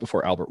gets cut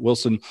before Albert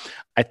Wilson.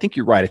 I think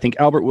you're right. I think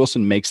Albert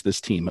Wilson makes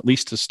this team, at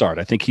least to start.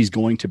 I think he's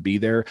going to be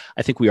there.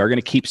 I think we are going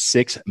to keep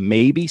 6,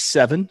 maybe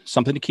 7,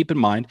 something to keep in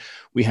mind.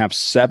 We have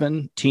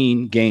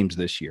 17 games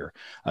this year.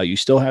 You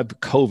still have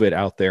COVID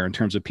out there in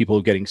terms of people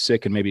getting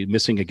sick and maybe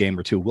missing a game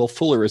or 2. Will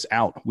Fuller is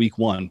out week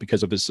 1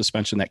 because of his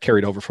suspension that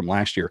carried over from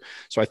last year.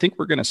 So I think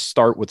we're going to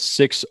start with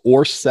 6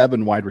 or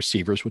 7 wide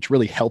receivers, which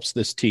really helps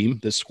this team,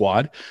 this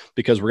squad,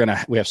 because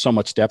we have so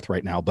much depth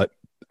right now. But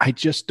I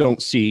just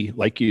don't see,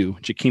 like you,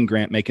 Jakeem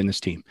Grant making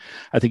this team.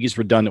 I think he's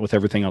redundant with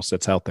everything else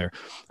that's out there.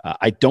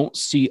 I don't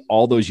see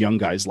all those young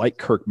guys like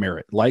Kirk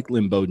Merritt, like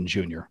Lynn Bowden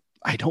Jr.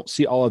 I don't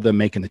see all of them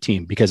making the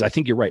team, because I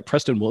think you're right.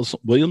 Preston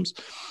Williams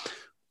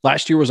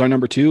last year was our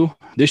number 2.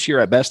 This year,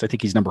 at best, I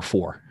think he's number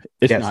 4,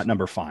 if not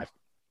number 5.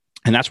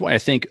 And that's why I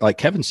think, like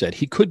Kevin said,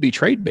 he could be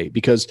trade bait,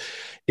 because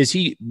is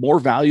he more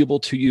valuable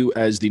to you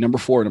as the number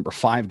 4 or number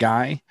 5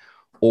 guy?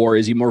 Or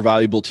is he more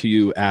valuable to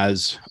you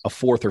as a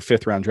 4th or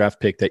 5th round draft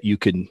pick that you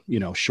can,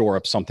 shore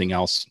up something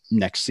else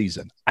next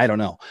season? I don't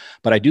know.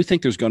 But I do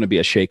think there's going to be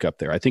a shakeup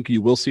there. I think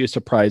you will see a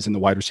surprise in the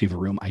wide receiver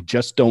room. I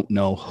just don't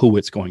know who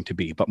it's going to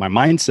be. But my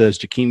mind says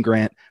Jakeem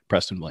Grant,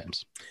 Preston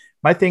Williams.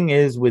 My thing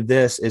is with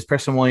this is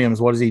Preston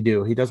Williams, what does he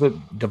do? He does what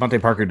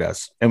Devontae Parker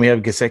does. And we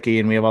have Gesicki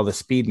and we have all the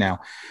speed now.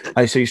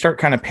 So you start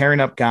kind of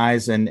pairing up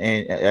guys and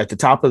at the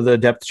top of the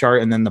depth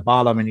chart and then the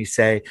bottom, and you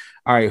say,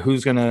 all right,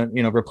 who's going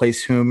to,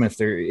 replace whom? If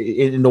they're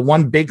in the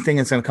one big thing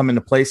that's going to come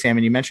into play, Sam,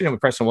 and you mentioned it with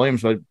Preston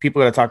Williams, but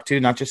people got to talk to,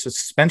 not just a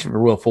suspension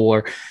for Will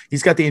Fuller.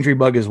 He's got the injury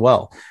bug as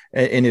well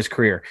in his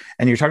career.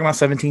 And you're talking about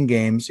 17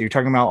 games. You're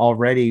talking about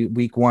already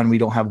week 1, we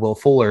don't have Will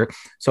Fuller.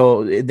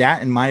 So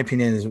that, in my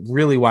opinion, is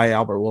really why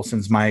Albert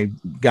Wilson's my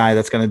guy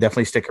that's going to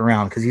definitely stick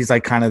around, because he's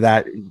like kind of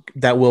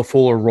that Will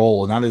Fuller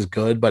role, not as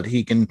good, but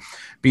he can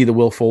be the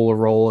Will Fuller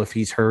role if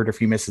he's hurt, if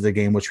he misses a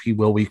game, which he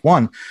will week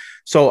 1.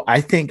 So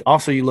I think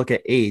also you look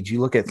at age, you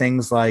look at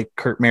things like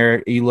Kirk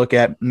Merritt, you look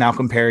at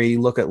Malcolm Perry,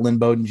 you look at Lynn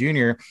Bowden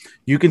Jr.,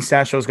 you can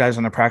stash those guys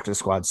on the practice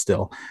squad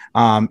still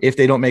if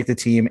they don't make the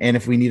team. And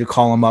if we need to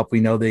call them up, we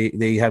know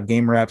they have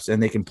game reps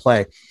and they can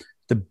play.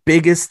 The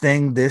biggest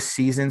thing this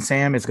season,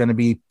 Sam, is going to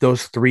be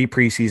those 3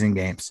 preseason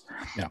games.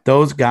 Yeah.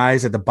 Those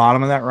guys at the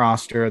bottom of that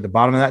roster, at the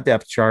bottom of that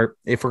depth chart,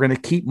 if we're going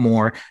to keep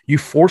more, you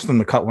force them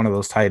to cut one of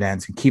those tight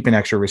ends and keep an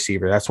extra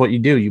receiver. That's what you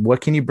do. What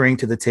can you bring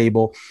to the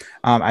table?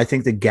 I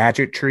think the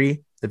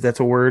gadgetry, if that's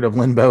a word, of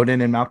Lynn Bowden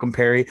and Malcolm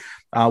Perry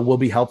will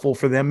be helpful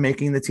for them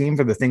making the team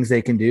for the things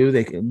they can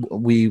do.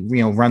 We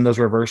run those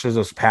reverses,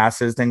 those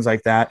passes, things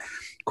like that.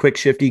 Quick,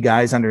 shifty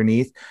guys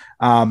underneath.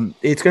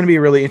 It's going to be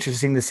really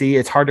interesting to see.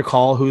 It's hard to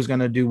call who's going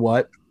to do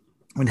what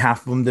when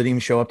half of them didn't even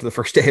show up to the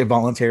first day of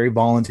voluntary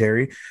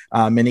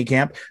mini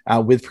camp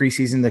with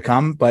preseason to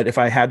come. But if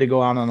I had to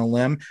go out on a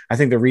limb, I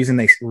think the reason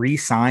they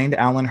re-signed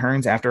Allen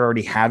Hurns after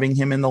already having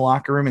him in the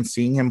locker room and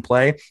seeing him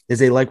play is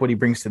they like what he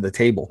brings to the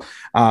table.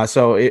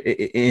 So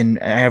I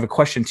have a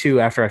question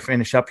too, after I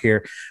finish up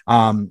here.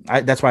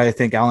 That's why I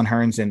think Allen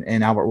Hurns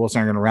and Albert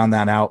Wilson are going to round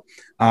that out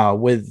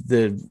with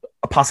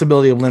a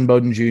possibility of Lynn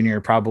Bowden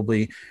Jr.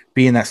 probably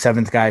being that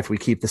 7th guy if we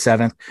keep the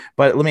 7th.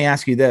 But let me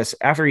ask you this.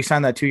 After he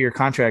signed that 2-year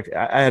contract,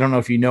 I don't know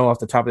if you know off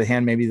the top of the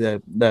hand, maybe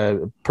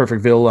the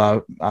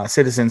Perfectville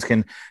citizens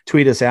can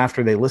tweet us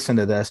after they listen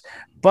to this.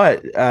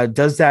 But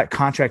does that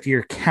contract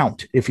year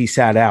count if he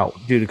sat out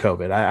due to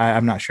COVID?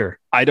 I'm not sure.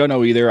 I don't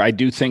know either. I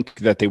do think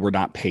that they were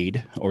not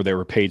paid, or they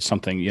were paid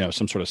something,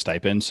 some sort of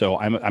stipend. So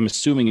I'm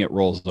assuming it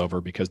rolls over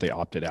because they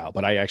opted out,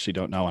 but I actually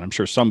don't know. And I'm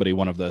sure somebody,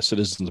 one of the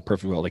citizens of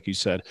Perfectville, like you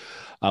said,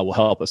 will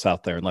help us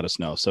out there and let us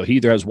know. So he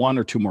either has 1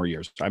 or 2 more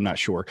years. I'm not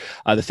sure.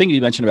 The thing you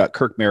mentioned about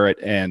Kirk Merritt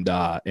and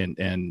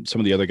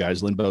some of the other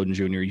guys, Lynn Bowden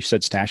Jr., you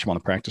said stash him on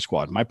the practice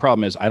squad. My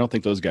problem is I don't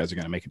think those guys are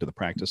going to make it to the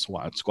practice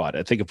squad.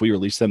 I think if we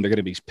release them, they're going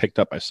to be picked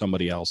up by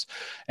somebody else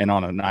and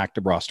on an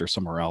active roster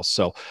somewhere else.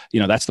 So,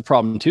 that's the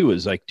problem too,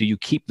 is like, do you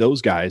keep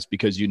those guys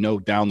because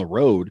down the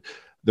road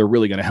they're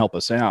really going to help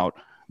us out,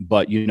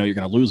 but you're going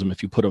to lose them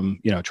if you put them,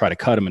 try to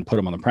cut them and put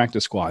them on the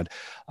practice squad.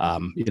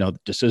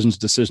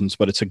 Decisions,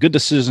 but it's a good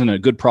decision and a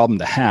good problem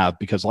to have,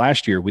 because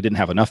last year we didn't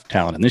have enough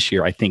talent. And this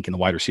year, I think in the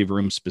wide receiver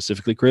room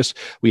specifically, Chris,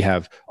 we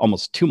have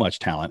almost too much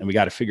talent, and we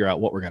got to figure out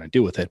what we're going to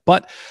do with it.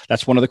 But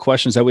that's one of the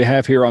questions that we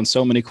have here on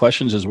So Many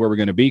Questions, is where we're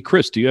going to be.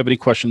 Chris, do you have any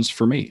questions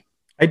for me?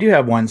 I do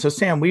have one. So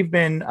Sam, we've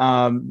been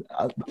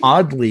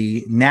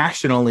oddly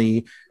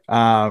nationally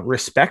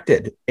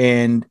respected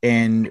and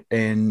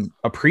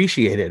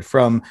appreciated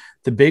from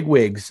the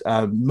bigwigs,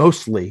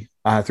 mostly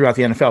throughout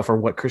the NFL, for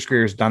what Chris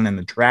Grier has done in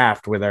the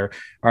draft with our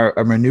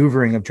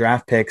maneuvering of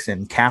draft picks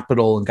and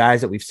capital and guys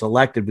that we've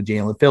selected, with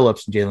Jalen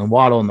Phillips and Jalen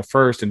Waddle in the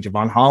first and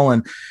Javon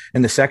Holland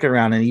in the second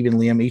round, and even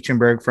Liam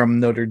Eichenberg from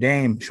Notre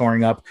Dame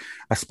shoring up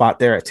a spot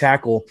there at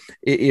tackle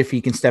if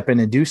he can step in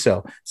and do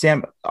so.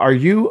 Sam, are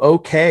you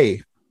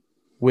okay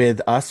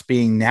with us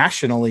being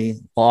nationally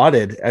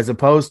lauded as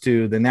opposed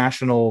to the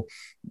national,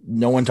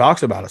 no one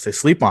talks about us, they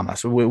sleep on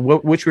us?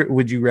 Which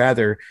would you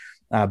rather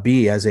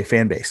be as a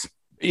fan base?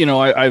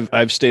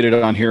 I've stated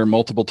on here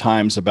multiple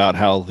times about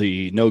how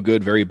the no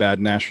good, very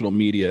bad national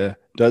media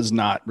does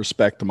not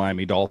respect the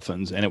Miami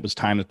Dolphins. And it was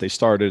time that they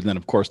started. And then,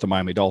 of course, the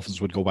Miami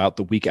Dolphins would go out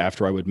the week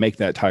after I would make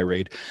that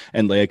tirade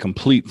and lay a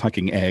complete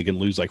fucking egg and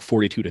lose like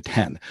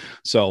 42-10.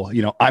 So,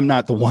 I'm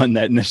not the one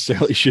that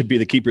necessarily should be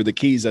the keeper of the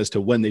keys as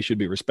to when they should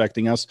be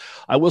respecting us.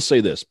 I will say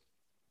this.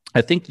 I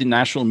think the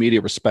national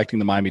media respecting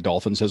the Miami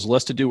Dolphins has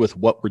less to do with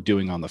what we're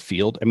doing on the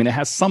field. I mean, it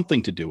has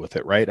something to do with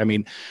it, right? I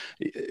mean,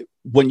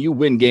 when you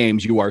win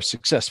games, you are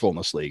successful in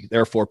this league.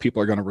 Therefore,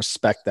 people are going to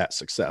respect that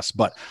success.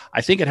 But I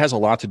think it has a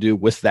lot to do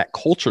with that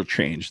culture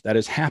change that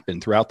has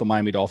happened throughout the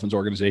Miami Dolphins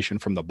organization,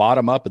 from the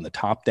bottom up and the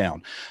top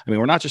down. I mean,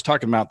 we're not just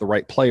talking about the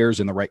right players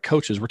and the right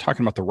coaches. We're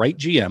talking about the right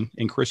GM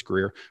in Chris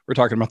Grier. We're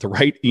talking about the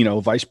right,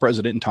 vice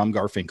president in Tom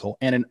Garfinkel,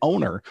 and an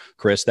owner,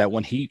 Chris, that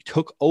when he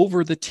took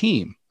over the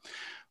team,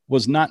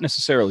 was not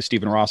necessarily,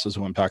 Stephen Ross is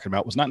who I'm talking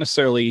about, was not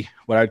necessarily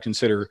what I'd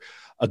consider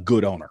a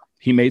good owner.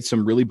 He made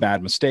some really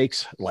bad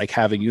mistakes, like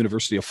having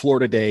University of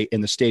Florida Day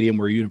in the stadium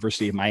where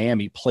University of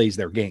Miami plays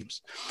their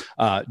games.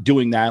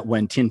 Doing that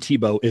when Tim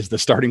Tebow is the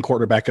starting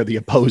quarterback of the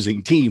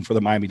opposing team for the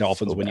Miami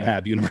Dolphins, when you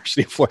have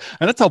University of Florida.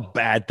 And that's a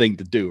bad thing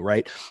to do,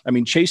 right? I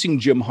mean, chasing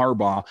Jim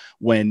Harbaugh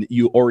when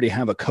you already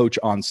have a coach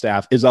on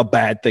staff is a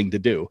bad thing to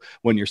do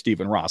when you're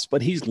Stephen Ross.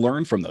 But he's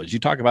learned from those. You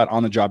talk about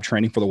on-the-job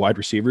training for the wide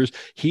receivers.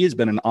 He has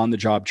been an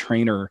on-the-job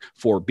trainer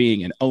for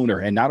being an owner.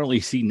 And not only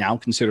is he now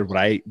considered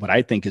what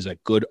I think is a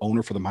good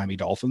owner for the Miami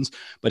Dolphins,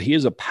 but he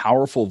is a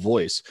powerful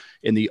voice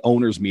in the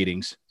owners'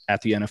 meetings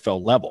at the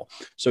NFL level.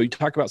 So you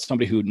talk about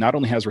somebody who not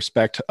only has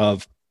respect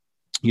of,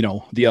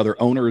 the other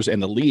owners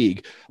and the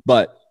league,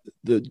 but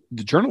the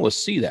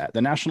journalists see that.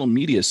 The national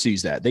media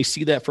sees that. They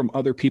see that from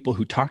other people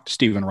who talk to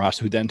Stephen Ross,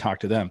 who then talk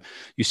to them.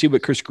 You see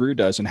what Chris Grier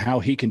does and how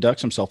he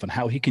conducts himself and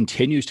how he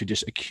continues to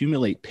just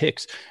accumulate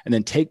picks and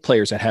then take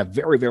players that have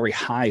very, very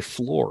high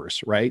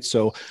floors, right?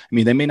 So, I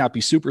mean, they may not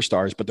be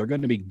superstars, but they're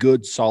going to be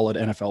good, solid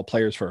NFL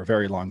players for a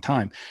very long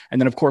time. And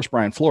then, of course,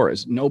 Brian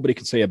Flores. Nobody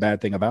can say a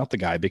bad thing about the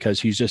guy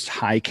because he's just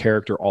high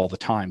character all the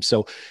time.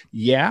 So,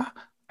 yeah,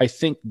 I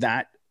think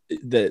that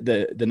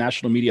the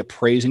national media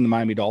praising the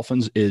Miami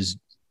Dolphins is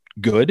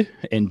good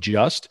and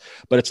just,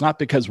 but it's not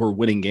because we're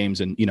winning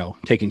games and,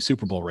 taking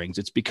Super Bowl rings.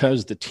 It's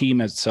because the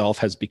team itself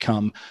has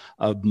become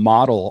a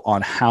model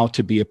on how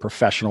to be a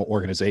professional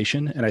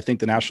organization. And I think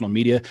the national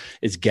media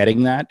is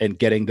getting that and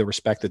getting the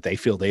respect that they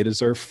feel they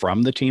deserve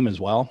from the team as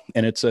well.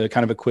 And it's a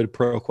kind of a quid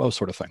pro quo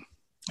sort of thing.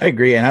 I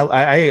agree. And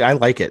I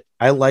like it.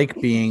 I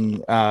like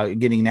being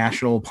getting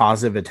national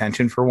positive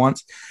attention for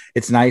once.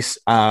 It's nice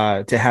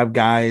to have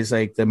guys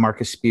like the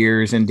Marcus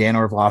Spears and Dan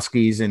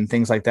Orlovsky's and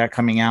things like that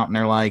coming out. And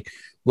they're like,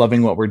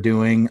 loving what we're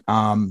doing.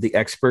 The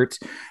experts,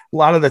 a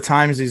lot of the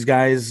times these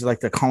guys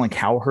like the Colin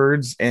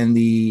Cowherds and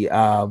the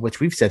which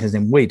we've said his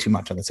name way too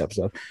much on this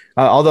episode.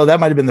 Although that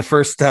might've been the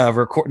first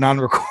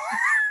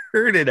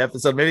non-recorded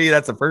episode. Maybe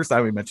that's the first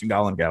time we mentioned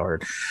Colin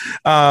Cowherd.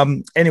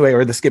 Anyway,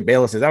 or the Skip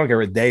Baylesses. I don't care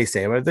what they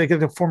say, but they get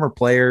the former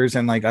players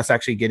and like us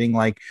actually getting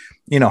like,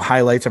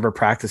 highlights of our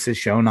practices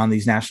shown on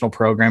these national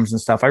programs and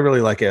stuff. I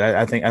really like it.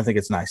 I think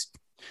it's nice.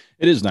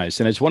 It is nice.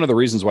 And it's one of the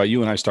reasons why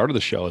you and I started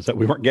the show is that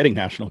we weren't getting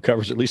national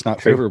coverage, at least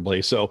not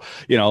favorably. So,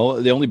 the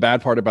only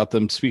bad part about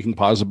them speaking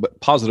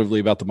positively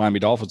about the Miami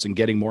Dolphins and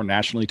getting more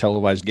nationally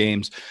televised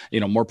games,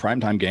 more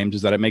primetime games,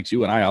 is that it makes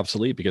you and I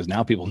obsolete because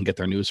now people can get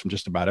their news from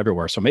just about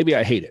everywhere. So maybe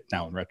I hate it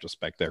now in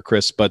retrospect there,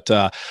 Chris. But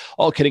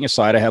all kidding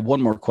aside, I have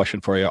one more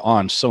question for you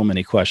on so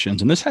many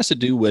questions. And this has to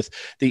do with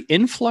the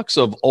influx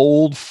of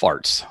old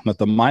farts that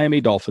the Miami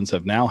Dolphins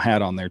have now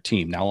had on their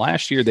team. Now,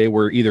 last year, they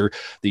were either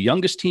the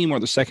youngest team or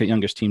the second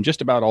youngest team,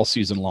 just about all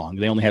season long.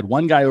 They only had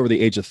one guy over the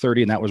age of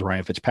 30, and that was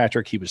Ryan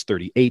Fitzpatrick. He was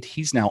 38.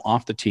 He's now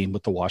off the team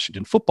with the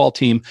Washington football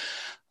team.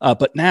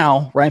 But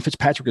now Ryan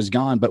Fitzpatrick is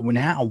gone, but we're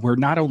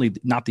not only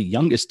not the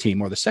youngest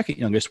team or the second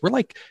youngest, we're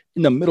like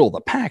in the middle of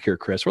the pack here,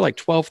 Chris. We're like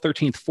 12th,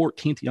 13th,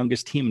 14th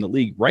youngest team in the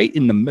league, right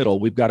in the middle.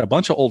 We've got a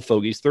bunch of old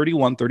fogies,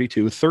 31,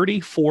 32,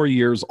 34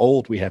 years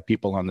old. We have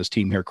people on this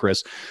team here,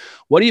 Chris.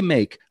 What do you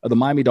make of the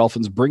Miami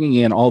Dolphins bringing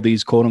in all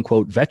these quote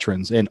unquote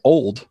veterans and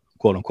old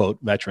quote unquote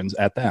veterans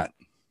at that?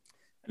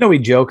 I know we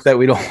joke that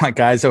we don't want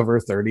guys over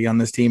 30 on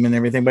this team and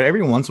everything, but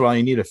every once in a while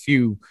you need a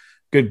few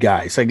good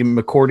guys. Like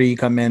McCourty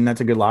come in,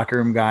 that's a good locker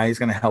room guy. He's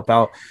going to help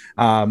out,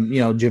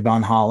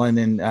 Javon Holland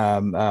and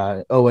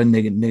Owen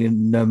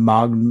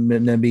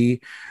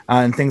Namagnabi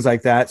and things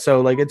like that.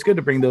 So like, it's good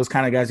to bring those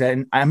kind of guys out.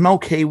 And I'm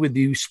okay with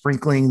you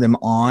sprinkling them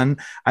on.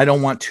 I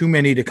don't want too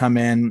many to come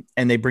in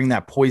and they bring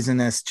that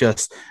poisonous,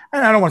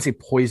 I don't want to say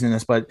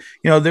poisonous, but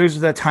there's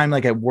that time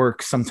like at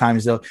work,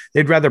 sometimes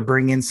they'd rather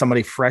bring in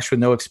somebody fresh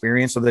with no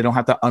experience so they don't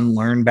have to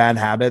unlearn bad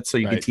habits. So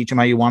you can teach them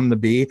how you want them to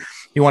be.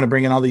 You want to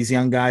bring in all these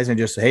young guys and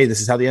just say, hey,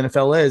 this is how the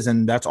NFL is.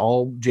 And that's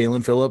all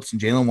Jalen Phillips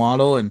and Jalen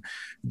Waddle and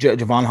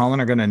Javon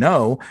Holland are going to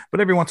know.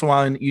 But every once in a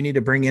while, you need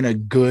to bring in a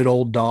good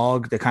old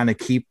dog to kind of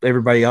keep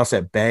everybody else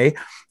at bay,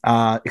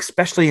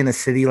 especially in a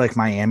city like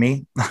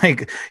Miami.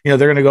 Like, they're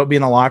going to go be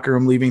in the locker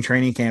room leaving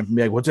training camp and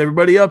be like, what's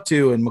everybody up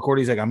to? And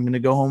McCourty's like, I'm going to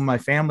go home with my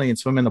family and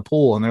swim in the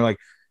pool. And they're like,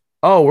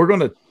 oh, we're going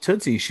to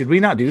Tootsie. Should we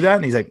not do that?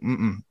 And he's like,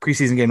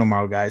 preseason game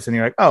tomorrow, guys. And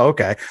you're like, oh,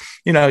 okay.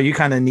 You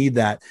kind of need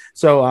that.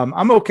 So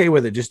I'm okay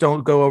with it. Just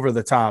don't go over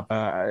the top.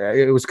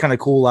 It was kind of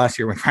cool last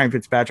year when Ryan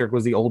Fitzpatrick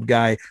was the old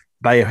guy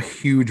by a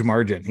huge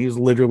margin. He was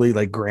literally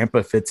like Grandpa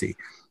Fitzy.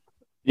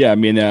 Yeah, I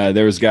mean,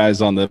 there was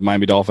guys on the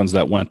Miami Dolphins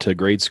that went to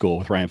grade school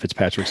with Ryan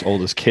Fitzpatrick's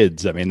oldest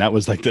kids. I mean, that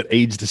was like the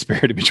age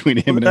disparity between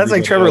him and that's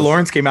like Trevor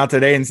Lawrence came out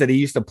today and said he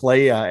used to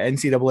play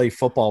NCAA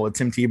football with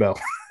Tim Tebow.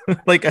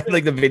 like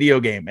the video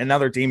game and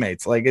other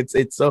teammates. Like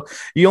it's so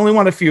you only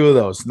want a few of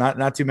those,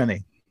 not too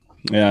many.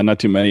 Yeah, not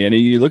too many. And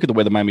you look at the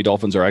way the Miami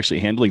Dolphins are actually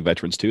handling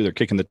veterans too. They're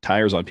kicking the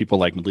tires on people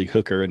like Malik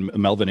Hooker and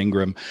Melvin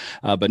Ingram,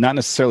 but not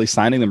necessarily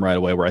signing them right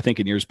away, where I think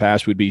in years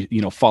past we'd be,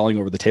 falling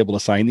over the table to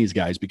sign these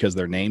guys because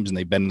they're names and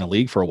they've been in the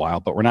league for a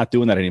while, but we're not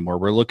doing that anymore.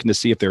 We're looking to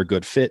see if they're a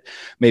good fit,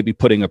 maybe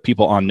putting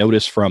people on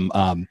notice from,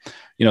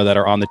 that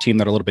are on the team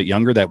that are a little bit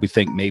younger that we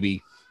think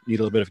maybe need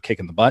a little bit of a kick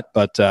in the butt.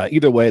 But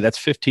either way, that's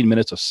 15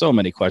 minutes of so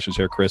many questions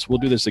here, Chris. We'll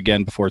do this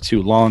again before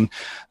too long.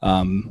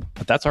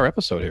 But that's our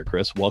episode here,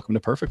 Chris. Welcome to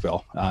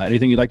Perfectville.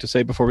 Anything you'd like to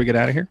say before we get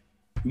out of here?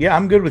 Yeah,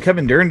 I'm good with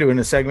Kevin Dern doing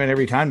a segment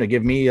every time to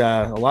give me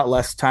a lot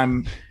less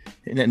time.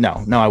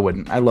 No, I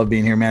wouldn't. I love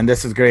being here, man.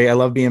 This is great. I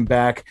love being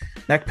back.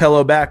 Neck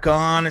pillow back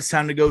on. It's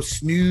time to go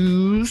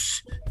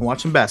snooze and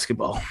watch some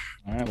basketball.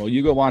 All right, well,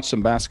 you go watch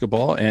some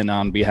basketball. And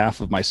on behalf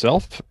of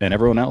myself and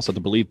everyone else at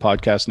the Believe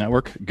Podcast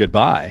Network,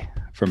 goodbye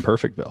from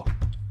Perfectville.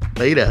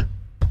 Later.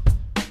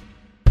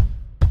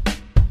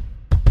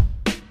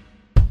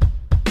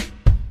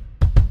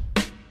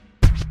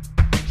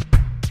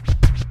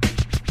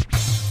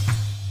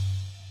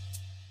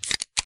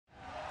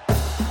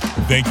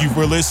 Thank you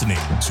for listening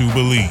to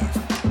Believe.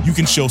 You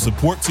can show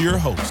support to your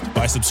host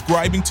by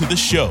subscribing to the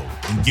show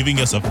and giving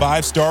us a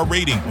 5-star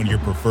rating on your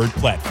preferred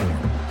platform.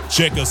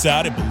 Check us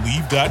out at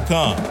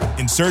Believe.com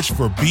and search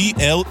for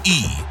BLEAV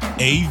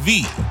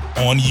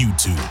on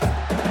YouTube.